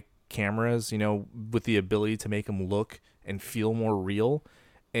CGI cameras, you know, with the ability to make them look and feel more real.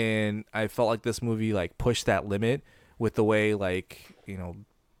 And I felt like this movie like pushed that limit with the way like, you know,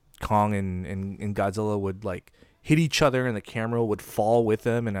 Kong and Godzilla would like hit each other and the camera would fall with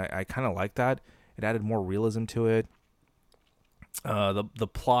them, and I kind of like that. It added more realism to it. The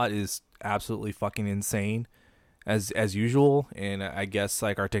plot is absolutely fucking insane as usual, and I guess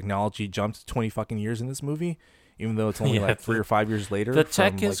like our technology jumped 20 fucking years in this movie, even though it's only like 3 or 5 years later. The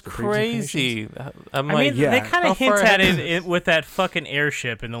tech from, is like, the previous crazy. I mean, yeah. they kind How of hint far at ahead it with that fucking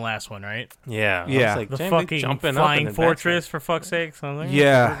airship in the last one, right? Yeah. Yeah. I was like, The damn, they fucking jumping flying up in fortress, for fuck's sake. So I was like,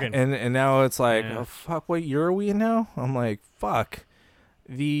 Yeah, we're good. and now it's like, Yeah. oh fuck, what year are we in now? I'm like, fuck.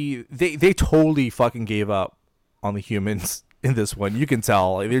 They totally fucking gave up on the humans in this one. You can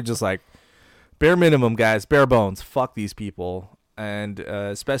tell. Like, they're just like, bare minimum, guys, bare bones. Fuck these people. And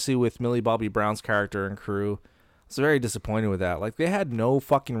especially with Millie Bobby Brown's character and crew, I was very disappointed with that. Like, they had no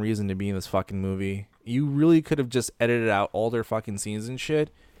fucking reason to be in this fucking movie. You really could have just edited out all their fucking scenes and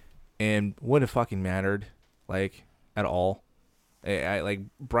shit, and wouldn't have fucking mattered, like, at all. I like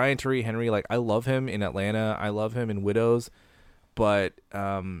Brian Tyree Henry. Like, I love him in Atlanta. I love him in Widows, but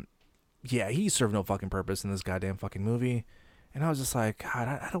yeah, he served no fucking purpose in this goddamn fucking movie. And I was just like, God,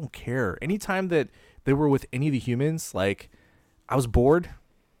 I don't care. Anytime that they were with any of the humans, like, I was bored.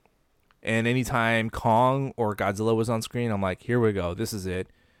 And anytime Kong or Godzilla was on screen, I'm like, here we go. This is it.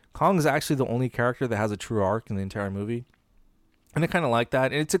 Kong is actually the only character that has a true arc in the entire movie. And I kind of like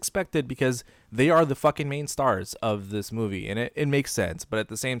that. And it's expected because they are the fucking main stars of this movie. And it makes sense. But at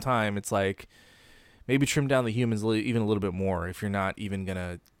the same time, it's like maybe trim down the humans even a little bit more if you're not even going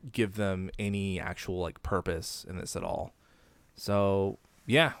to give them any actual like purpose in this at all. So,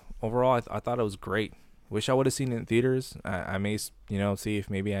 yeah, overall, I thought it was great. Wish I would have seen it in theaters. I may, see if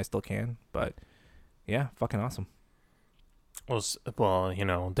maybe I still can. But, yeah, fucking awesome. Well,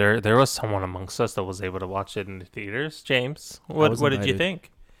 there was someone amongst us that was able to watch it in the theaters. James, what did you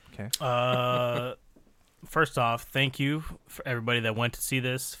think? Okay. First off, thank you for everybody that went to see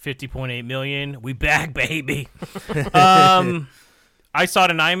this. 50.8 million. We back, baby. I saw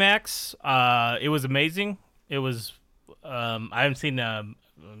it in IMAX. It was amazing. It was. I haven't seen.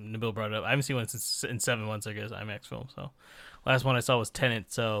 Nabil brought it up. I haven't seen one in 7 months. I guess IMAX film. So, last one I saw was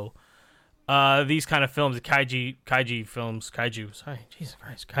Tenet. So. These kind of films, kaiju films. Sorry, Jesus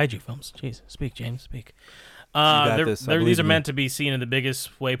Christ, kaiju films. Jesus, speak, James, speak. These are meant to be seen in the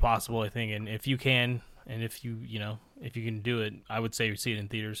biggest way possible, I think. And if you can, and if you can do it, I would say see it in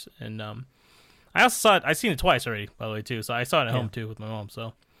theaters. And I also saw it. I've seen it twice already, by the way, too. So I saw it at home too with my mom.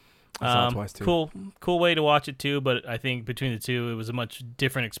 So I saw it twice too. Cool way to watch it too. But I think between the two, it was a much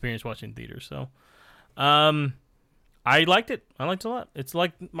different experience watching in theaters. So, I liked it. I liked it a lot. It's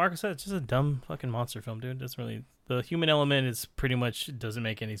like Marcus said, it's just a dumb fucking monster film, dude. That's really the human element is pretty much doesn't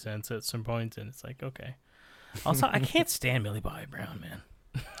make any sense at some points, and it's like okay. Also, I can't stand Millie Bobby Brown, man.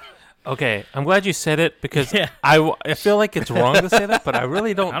 Okay, I'm glad you said it because I feel like it's wrong to say that, but I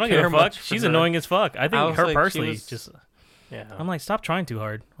really don't. I don't care give a fuck. much. She's annoying as fuck. I think her like, personally just. Yeah. I'm like, stop trying too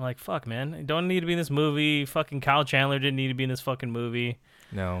hard. I'm like, fuck, man. You don't need to be in this movie. Fucking Kyle Chandler didn't need to be in this fucking movie.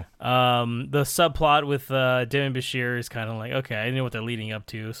 No. The subplot with Devin Bashir is kind of like, okay, I know what they're leading up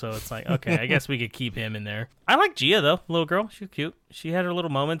to, so it's like, okay, I guess we could keep him in there. I like Gia, though, little girl. She's cute. She had her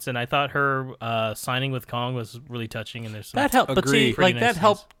little moments, and I thought her signing with Kong was really touching, and there's some that helped. But see, like nice that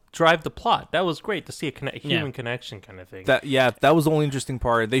helped drive the plot. That was great to see a human connection kind of thing. That was the only interesting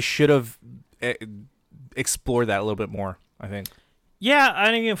part. They should have explored that a little bit more, I think. Yeah,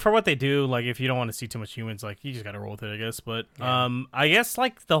 I mean, for what they do, like, if you don't want to see too much humans, like, you just got to roll with it, I guess. But I guess,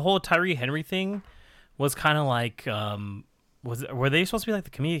 like, the whole Tyree Henry thing was kind of like, were they supposed to be, like, the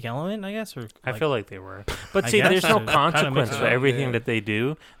comedic element, I guess? Or I feel like they were. But see, there's no consequence for everything that they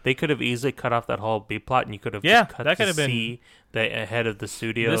do. They could have easily cut off that whole B-plot, and you could have just cut that could have see the head of the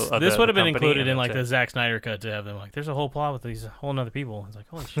studio. This would have been included in, like, the Zack Snyder cut to have them, like, there's a whole plot with these whole other people. It's like,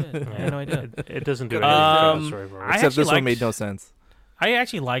 holy shit, I had no idea. It doesn't do anything for the story. Except this one made no sense. I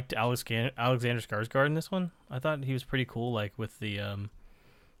actually liked Alexander Skarsgård in this one. I thought he was pretty cool, like with the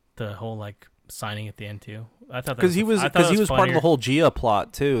whole like signing at the end too. I thought because he was part of the whole Gia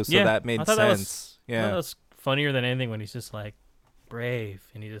plot too, so that made sense. That was funnier than anything when he's just like brave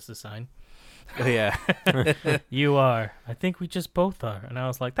and he does the sign. Yeah, you are. I think we just both are. And I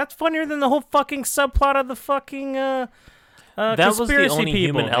was like, that's funnier than the whole fucking subplot of the fucking. That was the only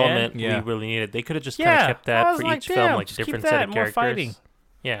people, human element we really needed. They could have just kind of kept that for each film, like different set of characters. Fighting.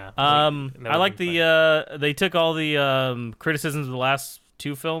 Yeah. I like they took all the criticisms of the last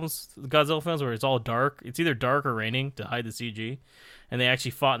two films, the Godzilla films, where it's all dark. It's either dark or raining to hide the CG, and they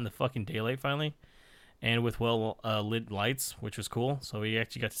actually fought in the fucking daylight finally, and with lit lights, which was cool. So we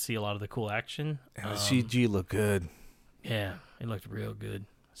actually got to see a lot of the cool action. And the CG looked good. Yeah, it looked real good,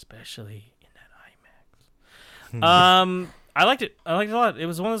 especially in that IMAX. I liked it. I liked it a lot. It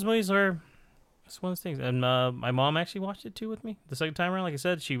was one of those movies where it's one of those things. And my mom actually watched it too with me the second time around. Like I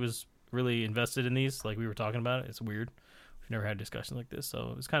said, she was really invested in these. Like we were talking about it. It's weird. We've never had discussions like this, so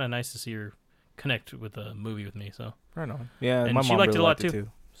it was kind of nice to see her connect with a movie with me. So right on. Yeah, and my she mom liked really it a lot too.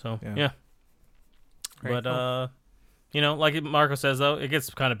 So yeah. But cool. Like Marco says though, it gets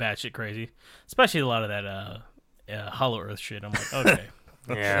kind of batshit crazy, especially a lot of that Hollow Earth shit. I'm like, okay.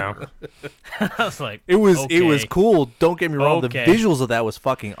 Yeah. I was like, it was cool. Don't get me wrong. Okay. The visuals of that was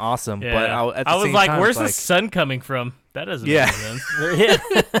fucking awesome. Yeah. But I was like, where's the sun coming from? That doesn't make sense.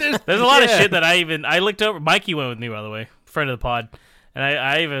 There's a lot of shit that I looked over. Mikey went with me, by the way, friend of the pod, and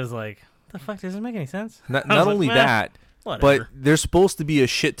I even was like, the fuck, does it make any sense? Not only that, but there's supposed to be a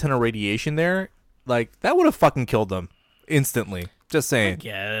shit ton of radiation there. Like that would have fucking killed them instantly. Just saying.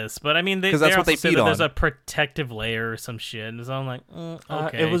 Yes, but I mean, that's what they feed on. There's a protective layer or some shit, and so I'm like,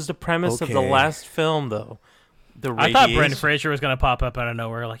 okay. It was the premise of the last film, though. I thought Brendan Fraser was gonna pop up out of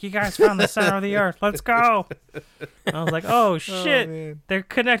nowhere, like, you guys found the center of the earth, let's go. I was like, oh shit, they're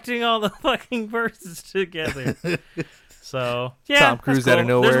connecting all the fucking verses together. So yeah, Tom Cruise cool. out of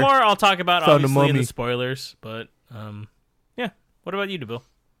nowhere. There's more I'll talk about Found obviously in the spoilers, but yeah. What about you, DeVille?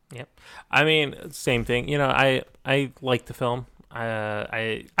 Yep. I mean, same thing. I like the film.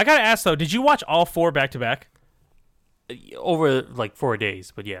 I gotta ask though, did you watch all four back to back? over like 4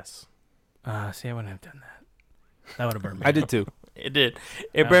 days, but yes. See, I wouldn't have done that. That would have burned me. I did too. It did.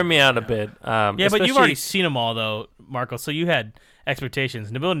 It burned me out a bit. Yeah, but you've especially- already seen them all, though, Marco, so you had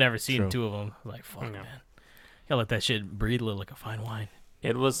expectations. Nabil never seen True. 2 of them. Like, fuck, man. You gotta let that shit breathe a little like a fine wine.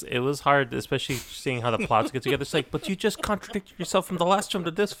 It was hard, especially seeing how the plots get together. It's like, but you just contradicted yourself from the last film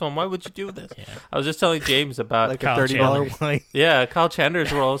to this film. Why would you do this? Yeah. I was just telling James about Like Kyle a $30 wine. yeah, Kyle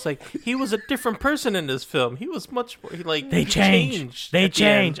Chandler's role. It's like he was a different person in this film. He was much more They change. They at the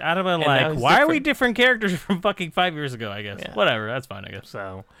end. change. I'd have been And now like, he's why are we different. different characters from fucking 5 years ago, I guess. Yeah. Whatever. That's fine, I guess.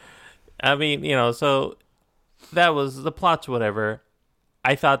 So, I mean, so that was the plots, whatever.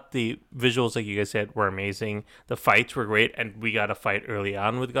 I thought the visuals, like you guys said, were amazing. The fights were great, and we got a fight early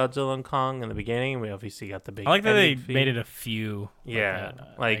on with Godzilla and Kong in the beginning. We obviously got the big. I like that they ending fight. made it a few. Yeah,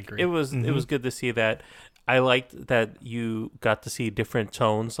 I like agree. it was good to see that. I liked that you got to see different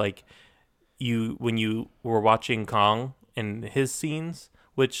tones, like when you were watching Kong and his scenes,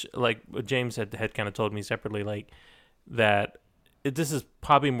 which like James had kind of told me separately, like that this is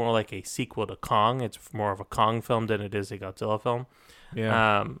probably more like a sequel to Kong. It's more of a Kong film than it is a Godzilla film.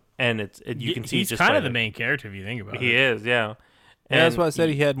 Yeah. And you can see he's just kind by of the main character if you think about it. He is, yeah. Yeah, that's why I said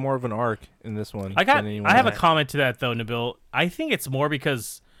he had more of an arc in this one. I than anyone have a else. comment to that though, Nabil. I think it's more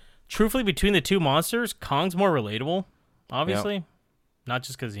because, truthfully, between the two monsters, Kong's more relatable. Obviously, not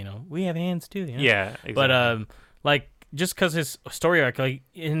just because we have hands too. Yeah, exactly. But like just because his story arc, like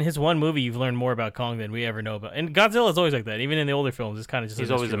in his one movie, you've learned more about Kong than we ever know about. And Godzilla's always like that. Even in the older films, it's kind of just He's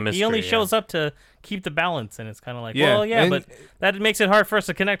always a He mystery, only yeah. shows up to keep the balance, and it's kind of like, Yeah, well, yeah, and- but that makes it hard for us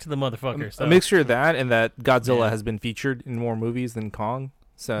to connect to the motherfucker. So. A mixture of that and that Godzilla Yeah. has been featured in more movies than Kong.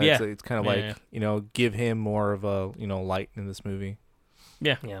 So Yeah. it's kind of Yeah, like, give him more of a, light in this movie.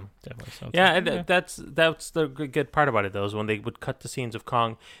 Yeah, yeah. definitely. So Yeah, and that's the good part about it though, is when they would cut the scenes of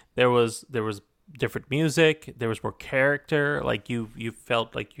Kong, there was different music, there was more character, like you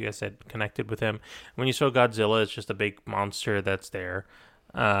felt like you guys said connected with him. When you saw Godzilla, it's just a big monster that's there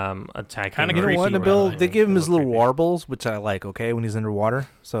attacking. Kinda You know what, creepy, Nabil? right? They give him his little creepy. warbles, which I like, okay, when he's underwater.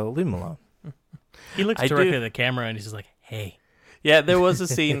 So leave him alone. He looks I directly do- at the camera and he's just like, "Hey." Yeah, there was a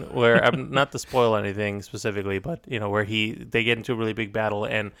scene where I'm not to spoil anything specifically, but where they get into a really big battle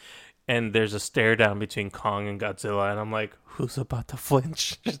and there's a stare down between Kong and Godzilla, and I'm like, who's about to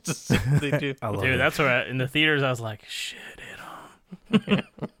flinch? Just to see what they do. I love Dude, it. that's where in the theaters I was like, "Shit, it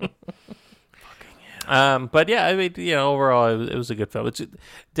on." But yeah, I mean, overall it was a good film. It's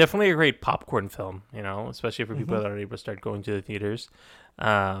definitely a great popcorn film, especially for people that are able to start going to the theaters.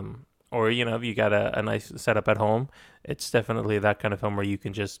 Or if you got a nice setup at home, it's definitely that kind of film where you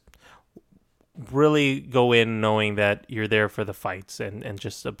can just really go in knowing that you're there for the fights and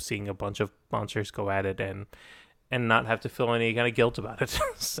just seeing a bunch of monsters go at it and not have to feel any kind of guilt about it.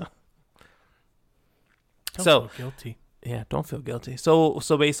 So Don't So- feel guilty. yeah, don't feel guilty. So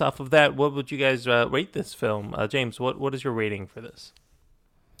based off of that, what would you guys rate this film? James, what is your rating for this?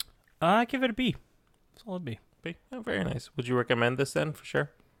 I give it a B. Solid B. Oh, very nice. Would you recommend this then for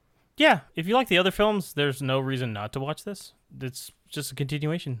sure? Yeah, if you like the other films, there's no reason not to watch this. It's just a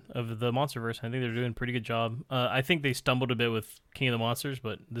continuation of the MonsterVerse. I think they're doing a pretty good job. I think they stumbled a bit with King of the Monsters,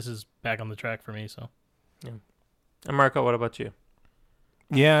 but this is back on the track for me. So And Marco, what about you?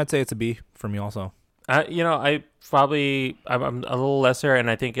 Yeah, I'd say it's a B for me also. I'm a little lesser, and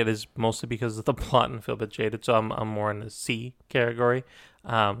I think it is mostly because of the plot and feel a bit jaded. So I'm more in the C category.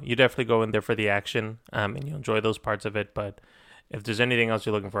 You definitely go in there for the action, and you enjoy those parts of it. But if there's anything else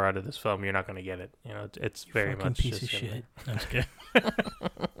you're looking for out of this film, you're not going to get it. It's very fucking much piece just of gonna shit. I'm just kidding.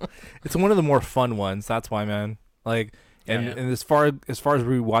 It's one of the more fun ones. That's why, man. Like, and, Yeah. and as far as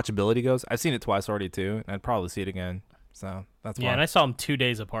rewatchability goes, I've seen it twice already too, and I'd probably see it again. So that's why. Yeah, and I saw them 2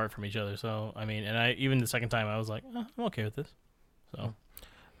 days apart from each other. So I mean, and I even the second time I was like, I'm okay with this. So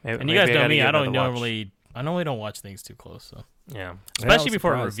and you guys know me, I normally don't watch things too close. So Yeah. especially was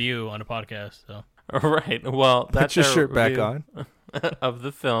before a surprised. review on a podcast. So Right. Well, Put that's your our shirt back review on. of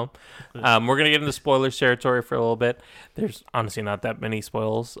the film. We're gonna get into spoilers territory for a little bit. There's honestly not that many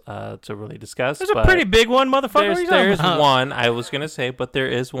spoils to really discuss. there's a but pretty big one, motherfucker. What are you talking There's about? one I was gonna say, but there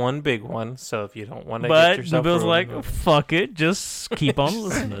is one big one. So if you don't want to get But yourself, Bill's ruined, like, fuck it, just keep on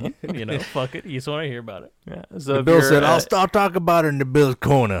listening. Fuck it. You just want to hear about it. yeah. So The if Bill you're, said, "I'll start talking about it in the Bill's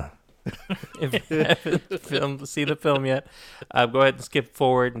corner." if you haven't seen the film yet, go ahead and skip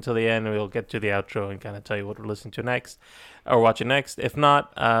forward until the end, and we'll get to the outro and kind of tell you what we're listening to next or watching next. If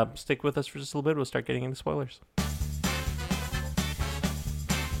not, stick with us for just a little bit. We'll start getting into spoilers.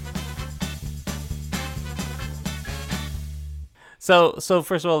 So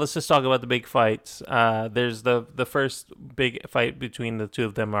first of all, let's just talk about the big fights. There's the first big fight between the two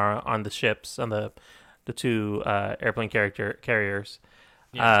of them are on the ships, on the airplane carriers.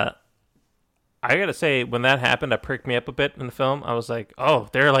 Yeah. I gotta say, when that happened, that pricked me up a bit in the film. I was like, "Oh,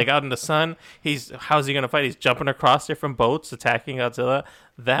 they're like out in the sun. How's he gonna fight? He's jumping across different boats, attacking Godzilla."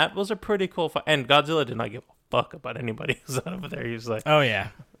 That was a pretty cool fight. And Godzilla did not give a fuck about anybody who's out over there. He was like, "Oh yeah."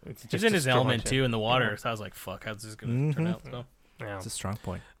 He's in his destroying element shit. too in the water, so I was like, "Fuck, how's this gonna turn out?" So. Yeah. It's a strong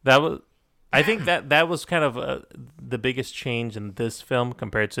point. I think that was kind of the biggest change in this film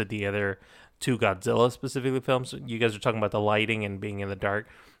compared to the other two Godzilla specifically films. You guys are talking about the lighting and being in the dark.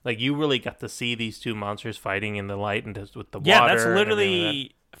 Like, you really got to see these two monsters fighting in the light and just with the water. Yeah, that's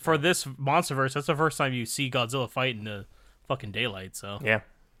literally for this MonsterVerse. That's the first time you see Godzilla fight in the fucking daylight. So yeah,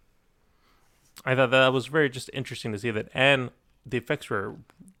 I thought that was very just interesting to see that, and the effects were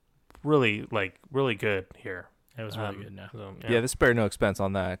really good here. It was really good. Now, so, Yeah, they spared no expense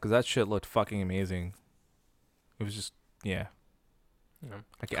on that because that shit looked fucking amazing. It was just I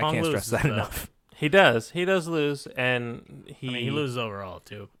can't stress that enough. He does lose, and he loses overall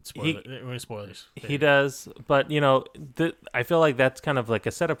too. Spoilers. He does, but I feel like that's kind of like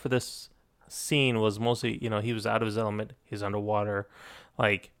a setup for this scene. Was mostly he was out of his element. He's underwater,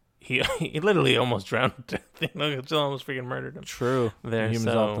 like he literally almost drowned to death. Godzilla almost freaking murdered him. True, there. Humans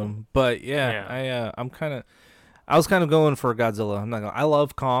helped him, but I was kind of going for Godzilla. I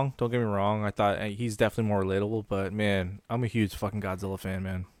love Kong. Don't get me wrong. I thought he's definitely more relatable, but man, I'm a huge fucking Godzilla fan,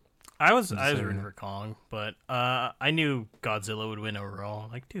 man. I was rooting for Kong, but I knew Godzilla would win overall.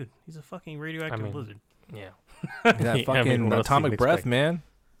 Like, dude, he's a fucking radioactive lizard. Yeah. That fucking atomic breath, man.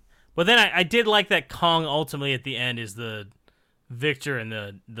 But then I did like that Kong ultimately at the end is the victor in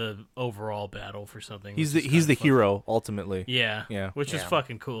the overall battle for something. He's the hero ultimately. Yeah. Which is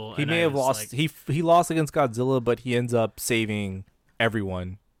fucking cool. He may have lost. Like, he lost against Godzilla, but he ends up saving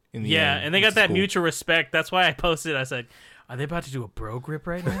everyone in the end. And they got that mutual respect. That's why I posted. I said, "Are they about to do a bro grip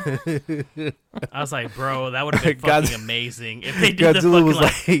right now?" I was like, "Bro, that would have been fucking amazing if they did Godzilla the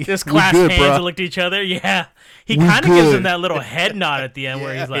fucking was just clasp hands and looked at each other." Yeah, he kind of gives him that little head nod at the end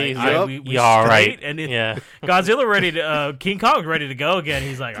where he's like, "All right, we all right." And Godzilla ready to King Kong's ready to go again.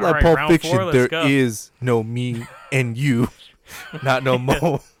 He's like, "All right, Pulp round Fiction, 4, let's go." There is no me and you, not no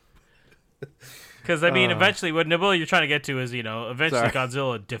more. Because eventually, what Nabila you're trying to get to is eventually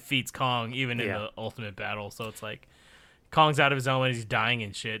Godzilla defeats Kong even in the ultimate battle. So it's like. Kong's out of his element, he's dying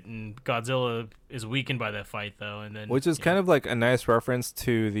and shit, and Godzilla is weakened by that fight, though. And then, which is kind of like a nice reference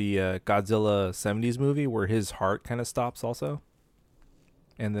to the Godzilla 70s movie where his heart kind of stops also.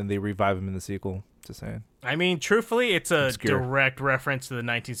 And then they revive him in the sequel, just saying. I mean, truthfully, it's a direct reference to the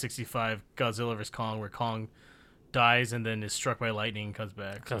 1965 Godzilla vs. Kong where Kong dies and then is struck by lightning and comes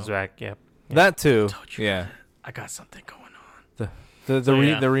back. Yeah. That too, yeah. I got something going on.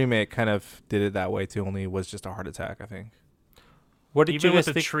 The remake kind of did it that way too, only it was just a heart attack, I think. What did Even you with guys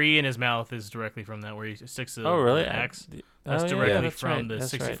the think? tree in his mouth is directly from that, where he sticks the axe. That's that's directly right, from the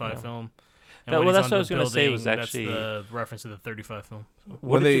that's 65 right, film. That's what I was going to say was actually that's the reference to the 35 film.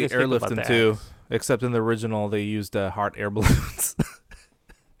 When they airlift him too, except in the original they used hot air balloons.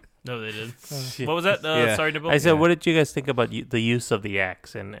 No, they did. What was that? Sorry, Nibble. I said, what did you guys think about the use of the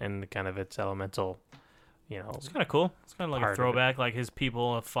axe and kind of its elemental? It's kind of cool. It's kind of like a throwback. Like his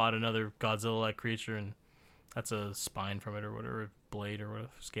people have fought another Godzilla-like creature, and that's a spine from it or whatever, blade or whatever,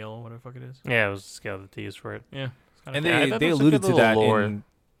 scale, whatever the fuck it is. Yeah, it was the scale that they used for it. Yeah. And they alluded to that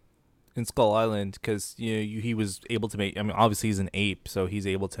in Skull Island because he was able to make. I mean, obviously he's an ape, so he's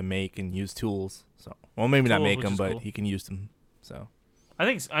able to make and use tools. So, well, maybe not make them, but he can use them. So,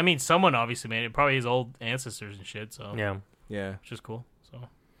 I mean, someone obviously made it. Probably his old ancestors and shit. So yeah, which is cool. So.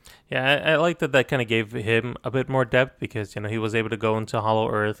 Yeah, I like that kind of gave him a bit more depth because he was able to go into Hollow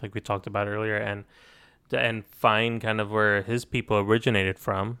Earth like we talked about earlier and find kind of where his people originated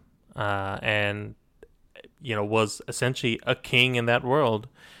from, and was essentially a king in that world,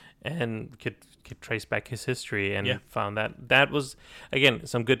 and could trace back his history and found that was again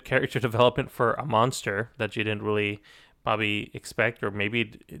some good character development for a monster that you didn't really probably expect or maybe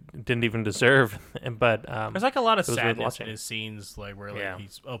didn't even deserve. But there's like a lot of sadness in his scenes, like where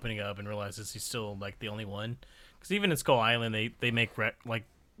he's opening up and realizes he's still like the only one. Because even in Skull Island, they make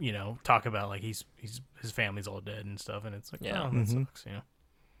talk about like his family's all dead and stuff, and it's like that sucks,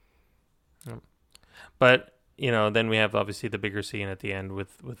 But then we have obviously the bigger scene at the end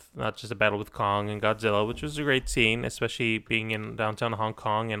with not just a battle with Kong and Godzilla, which was a great scene, especially being in downtown Hong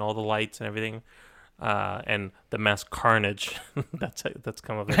Kong and all the lights and everything. And the mass carnage that's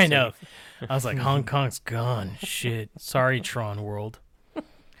come of it. I know. I was like, Hong Kong's gone. Shit. Sorry, Tron World.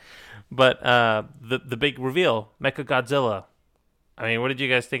 But the big reveal, Mechagodzilla. I mean, what did you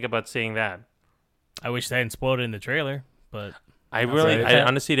guys think about seeing that? I wish that hadn't spoiled it in the trailer, but I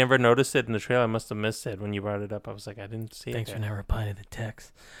honestly never noticed it in the trailer. I must have missed it when you brought it up. I was like, I didn't see Thanks it. for never replying to the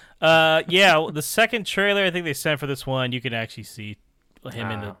text. Yeah, the second trailer I think they sent for this one, you can actually see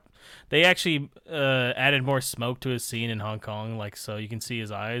him in the. They actually added more smoke to his scene in Hong Kong, like so you can see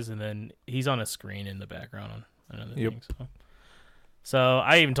his eyes, and then he's on a screen in the background on another thing. So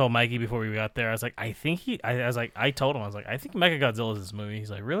I even told Mikey before we got there, I was like, I think I told him, I was like, I think Mechagodzilla is this movie.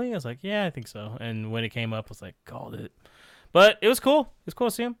 He's like, really? I was like, yeah, I think so. And when it came up, I was like, called it. But it was cool. It was cool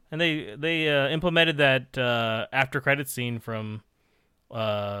to see him. And they implemented that after credits scene from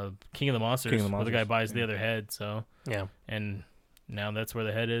King of the Monsters, where the guy buys the other head. So yeah, and now that's where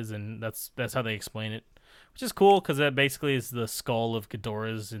the head is, and that's how they explain it, which is cool because that basically is the skull of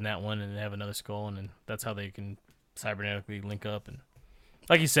Ghidorah's in that one, and they have another skull, and then that's how they can cybernetically link up. And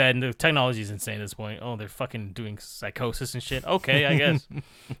like you said, the technology is insane at this point. Oh, they're fucking doing psychosis and shit. Okay, I guess. You know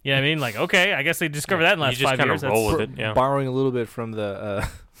what I mean? Like, okay, I guess they discovered that in the last 5 years. Roll with it, yeah. Borrowing a little bit from the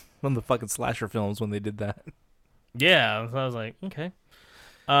fucking slasher films when they did that. Yeah, so I was like, okay.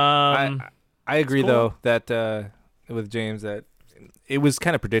 I agree cool. though that with James that it was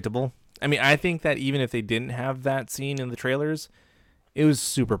kind of predictable. I mean, I think that even if they didn't have that scene in the trailers, it was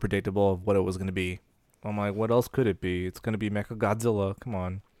super predictable of what it was going to be. I'm like, what else could it be? It's going to be Mechagodzilla. Come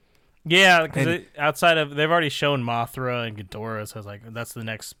on. Yeah, because outside of they've already shown Mothra and Ghidorah, so I was like, that's the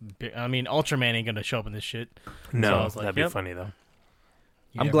next big. I mean, Ultraman ain't gonna show up in this shit. No, so I was like, that'd be funny though.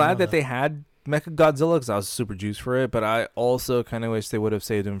 I'm glad that they had Mechagodzilla because I was super juiced for it, but I also kind of wish they would have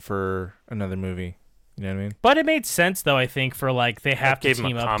saved him for another movie. You know what I mean? But it made sense though. I think for like they have to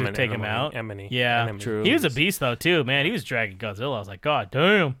team up to take him out. Yeah, true. He was a beast though too, man. He was dragging Godzilla. I was like, God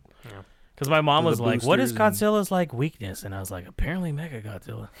damn. Because my mom was like, "What is Godzilla's like weakness?" And I was like, "Apparently,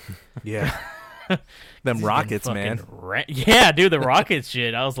 Mechagodzilla." Yeah, them rockets, man. Yeah, dude, the rocket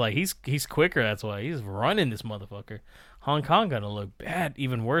shit. I was like, he's quicker. That's why he's running this motherfucker. Hong Kong gonna look bad,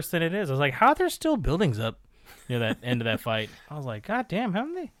 even worse than it is. I was like, how are there still buildings up near that end of that fight? I was like, God damn,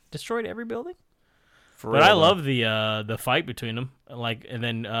 haven't they destroyed every building? But I love the fight between them. Like, and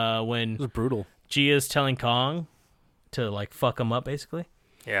then when it was brutal. Gia's telling Kong to like fuck him up, basically.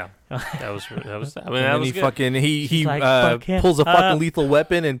 Yeah, that was. I mean, and that was he good. fucking he like, pulls a fucking lethal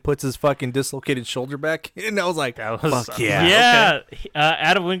weapon and puts his fucking dislocated shoulder back. And I was like, that was, fuck yeah, yeah. Okay.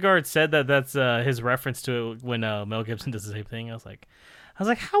 Adam Wingard said that's his reference to it when Mel Gibson does the same thing. I was like,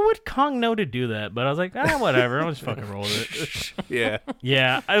 how would Kong know to do that? But I was like, whatever. I'll just fucking roll with it. Yeah.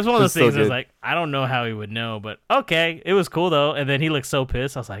 Yeah. It was one of those things. So I was like, I don't know how he would know, but okay. It was cool though. And then he looked so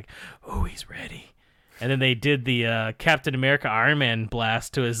pissed. I was like, oh, he's ready. And then they did the Captain America Iron Man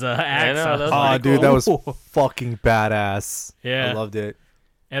blast to his axe. Dude, that was fucking badass. Yeah. I loved it.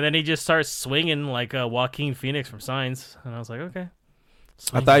 And then he just starts swinging like Joaquin Phoenix from Signs. And I was like, okay.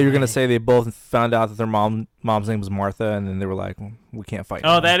 I thought you were going to say they both found out that their mom's name was Martha, and then they were like, we can't fight Oh,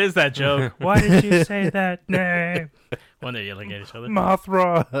 now. that is that joke. Why did you say that name? When they're yelling at each other.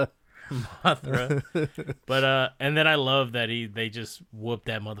 Mothra. But and then I love that they just whooped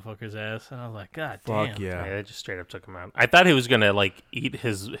that motherfucker's ass, and I was like, God Fuck damn. yeah. They just straight up took him out. I thought he was gonna like eat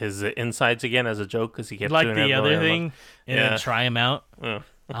his insides again as a joke because he kept Like doing the that other really thing, and then try him out. Yeah.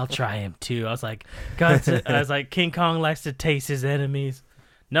 I'll try him too. I was like, King Kong likes to taste his enemies.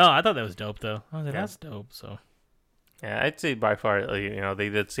 No, I thought that was dope though. I was like, that's dope. So yeah, I'd say by far, they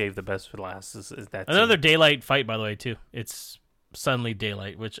did save the best for last. Is that another scene. daylight fight, by the way, too. It's suddenly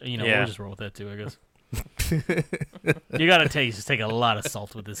daylight, which we'll just roll with that too, I guess. You gotta take a lot of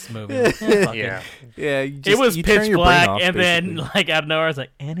salt with this movie. Yeah. It was pitch black, and then like out of nowhere, I was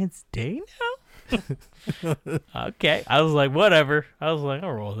like, and it's day now. Okay, I was like, whatever. I was like,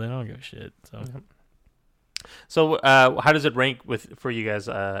 I'll roll with it. I don't give a shit. So, how does it rank for you guys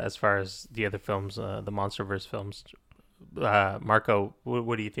as far as the other films, the MonsterVerse films? Marco,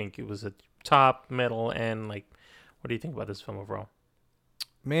 what do you think? It was a top, middle, and like, what do you think about this film overall?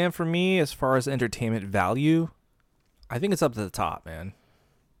 Man, for me, as far as entertainment value, I think it's up to the top, man.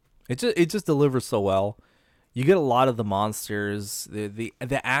 It just delivers so well. You get a lot of the monsters, the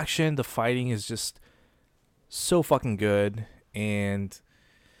action, the fighting is just so fucking good, and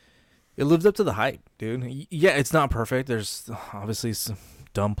it lives up to the hype, dude. Yeah, it's not perfect. There's obviously some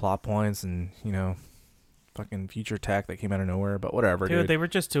dumb plot points and, fucking future tech that came out of nowhere, but whatever, dude. They were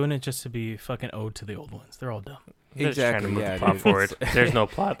just doing it just to be fucking ode to the old ones. They're all dumb. Exactly, yeah. The plot forward. There's no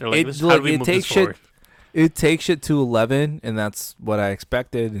plot. They're like, how do we move this shit, forward? It takes shit to 11, and that's what I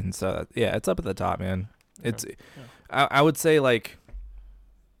expected, and so, yeah, it's up at the top, man. It's, I would say, like,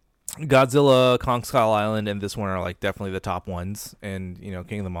 Godzilla, Kong Skull Island, and this one are, like, definitely the top ones, and,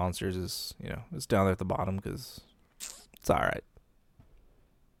 King of the Monsters is, it's down there at the bottom, because it's all right.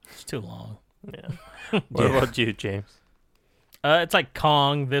 It's too long. Yeah. What about you, James? It's like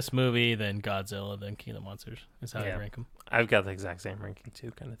Kong, this movie, then Godzilla, then King of the Monsters. Is how I rank them. I've got the exact same ranking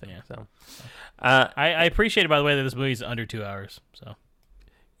too, kind of thing. Yeah. So, I appreciate it, by the way, that this movie's under 2 hours. So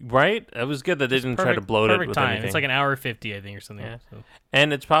right, it was good that they didn't try to bloat it with time. anything. It's like an hour 50, I think, or something. Yeah. So.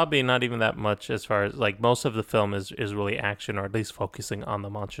 And it's probably not even that much as far as like most of the film is really action, or at least focusing on the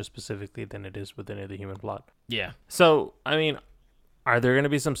monster specifically, than it is within the human plot. Yeah. So, I mean, are there going to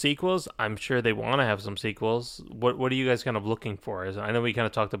be some sequels? I'm sure they want to have some sequels. What are you guys kind of looking for? I know we kind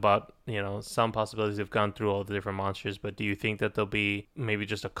of talked about, some possibilities have gone through all the different monsters, but do you think that there'll be maybe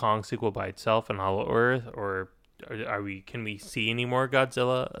just a Kong sequel by itself and Hollow Earth, or can we see any more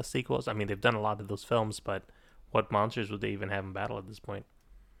Godzilla sequels? I mean, they've done a lot of those films, but what monsters would they even have in battle at this point?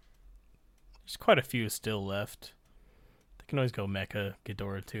 There's quite a few still left. They can always go Mecha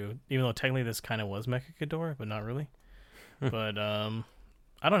Ghidorah too, even though technically this kind of was Mecha Ghidorah, but not really. But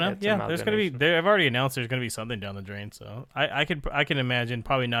I don't know. Yeah, there's gonna be. I've already announced there's gonna be something down the drain. So I can imagine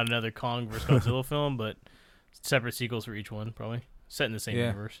probably not another Kong versus Godzilla film, but separate sequels for each one, probably set in the same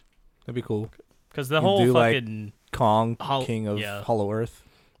universe. That'd be cool. Because the whole fucking like Kong, King of Hollow Earth.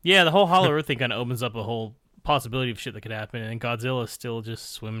 Yeah, the whole Hollow Earth thing kind of opens up a whole possibility of shit that could happen, and Godzilla's still just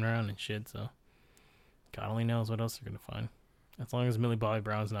swimming around and shit. So God only knows what else they're gonna find. As long as Millie Bobby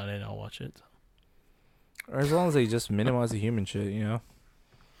Brown's not in, I'll watch it. Or as long as they just minimize the human shit,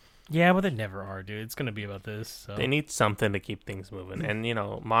 Yeah, but they never are, dude. It's gonna be about this. So. They need something to keep things moving, and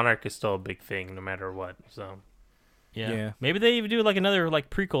Monarch is still a big thing, no matter what. So, yeah. Maybe they even do like another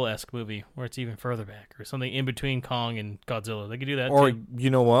like prequel-esque movie where it's even further back, or something in between Kong and Godzilla. They could do that. Or too. You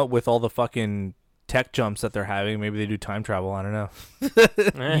know what? With all the fucking tech jumps that they're having, maybe they do time travel. I don't know.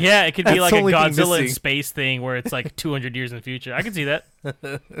 Yeah, it could be like a Godzilla in missing. space thing where it's like 200 years in the future. I could see that.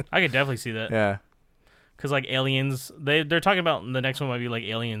 I could definitely see that. Yeah. Because like aliens, they're talking about the next one might be like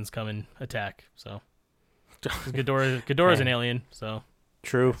aliens come and attack. So Ghidorah's an alien. So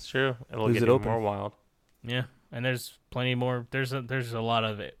true. It's true. It'll Leaves get it even open. more wild. Yeah, and there's plenty more. There's a lot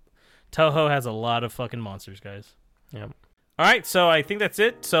of it. Toho has a lot of fucking monsters, guys. Yeah. All right, so I think that's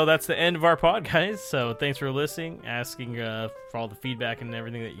it. So that's the end of our pod, guys. So thanks for listening, asking for all the feedback and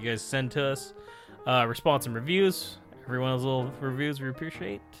everything that you guys send to us. Response and reviews. Every one of those little reviews we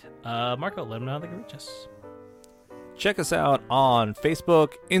appreciate. Marco, let them know how they can reach us. Check us out on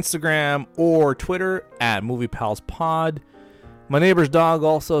Facebook, Instagram, or Twitter at MoviePalsPod. My neighbor's dog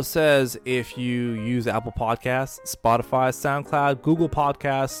also says if you use Apple Podcasts, Spotify, SoundCloud, Google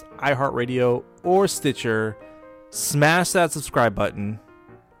Podcasts, iHeartRadio, or Stitcher, smash that subscribe button,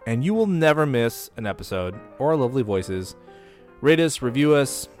 and you will never miss an episode or our lovely voices. Rate us, review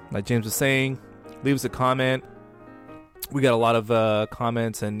us, like James was saying. Leave us a comment. We got a lot of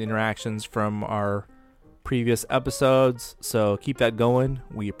comments and interactions from our previous episodes, so keep that going.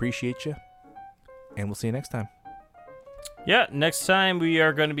 We appreciate you, and we'll see you next time. Yeah, next time we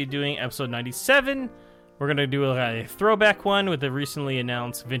are going to be doing episode 97. We're going to do a throwback one with the recently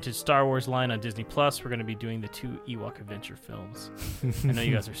announced vintage Star Wars line on Disney+. We're going to be doing the 2 Ewok Adventure films. I know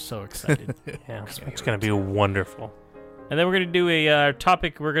you guys are so excited. Yeah, it's going to be wonderful. And then we're going to do a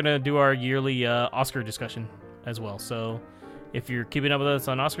topic. We're going to do our yearly Oscar discussion as well. So if you're keeping up with us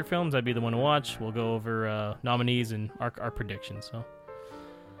on Oscar films, that'd be the one to watch. We'll go over nominees and our predictions. So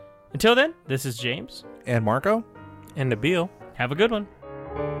until then, this is James. And Marco. And Nabil. Have a good one.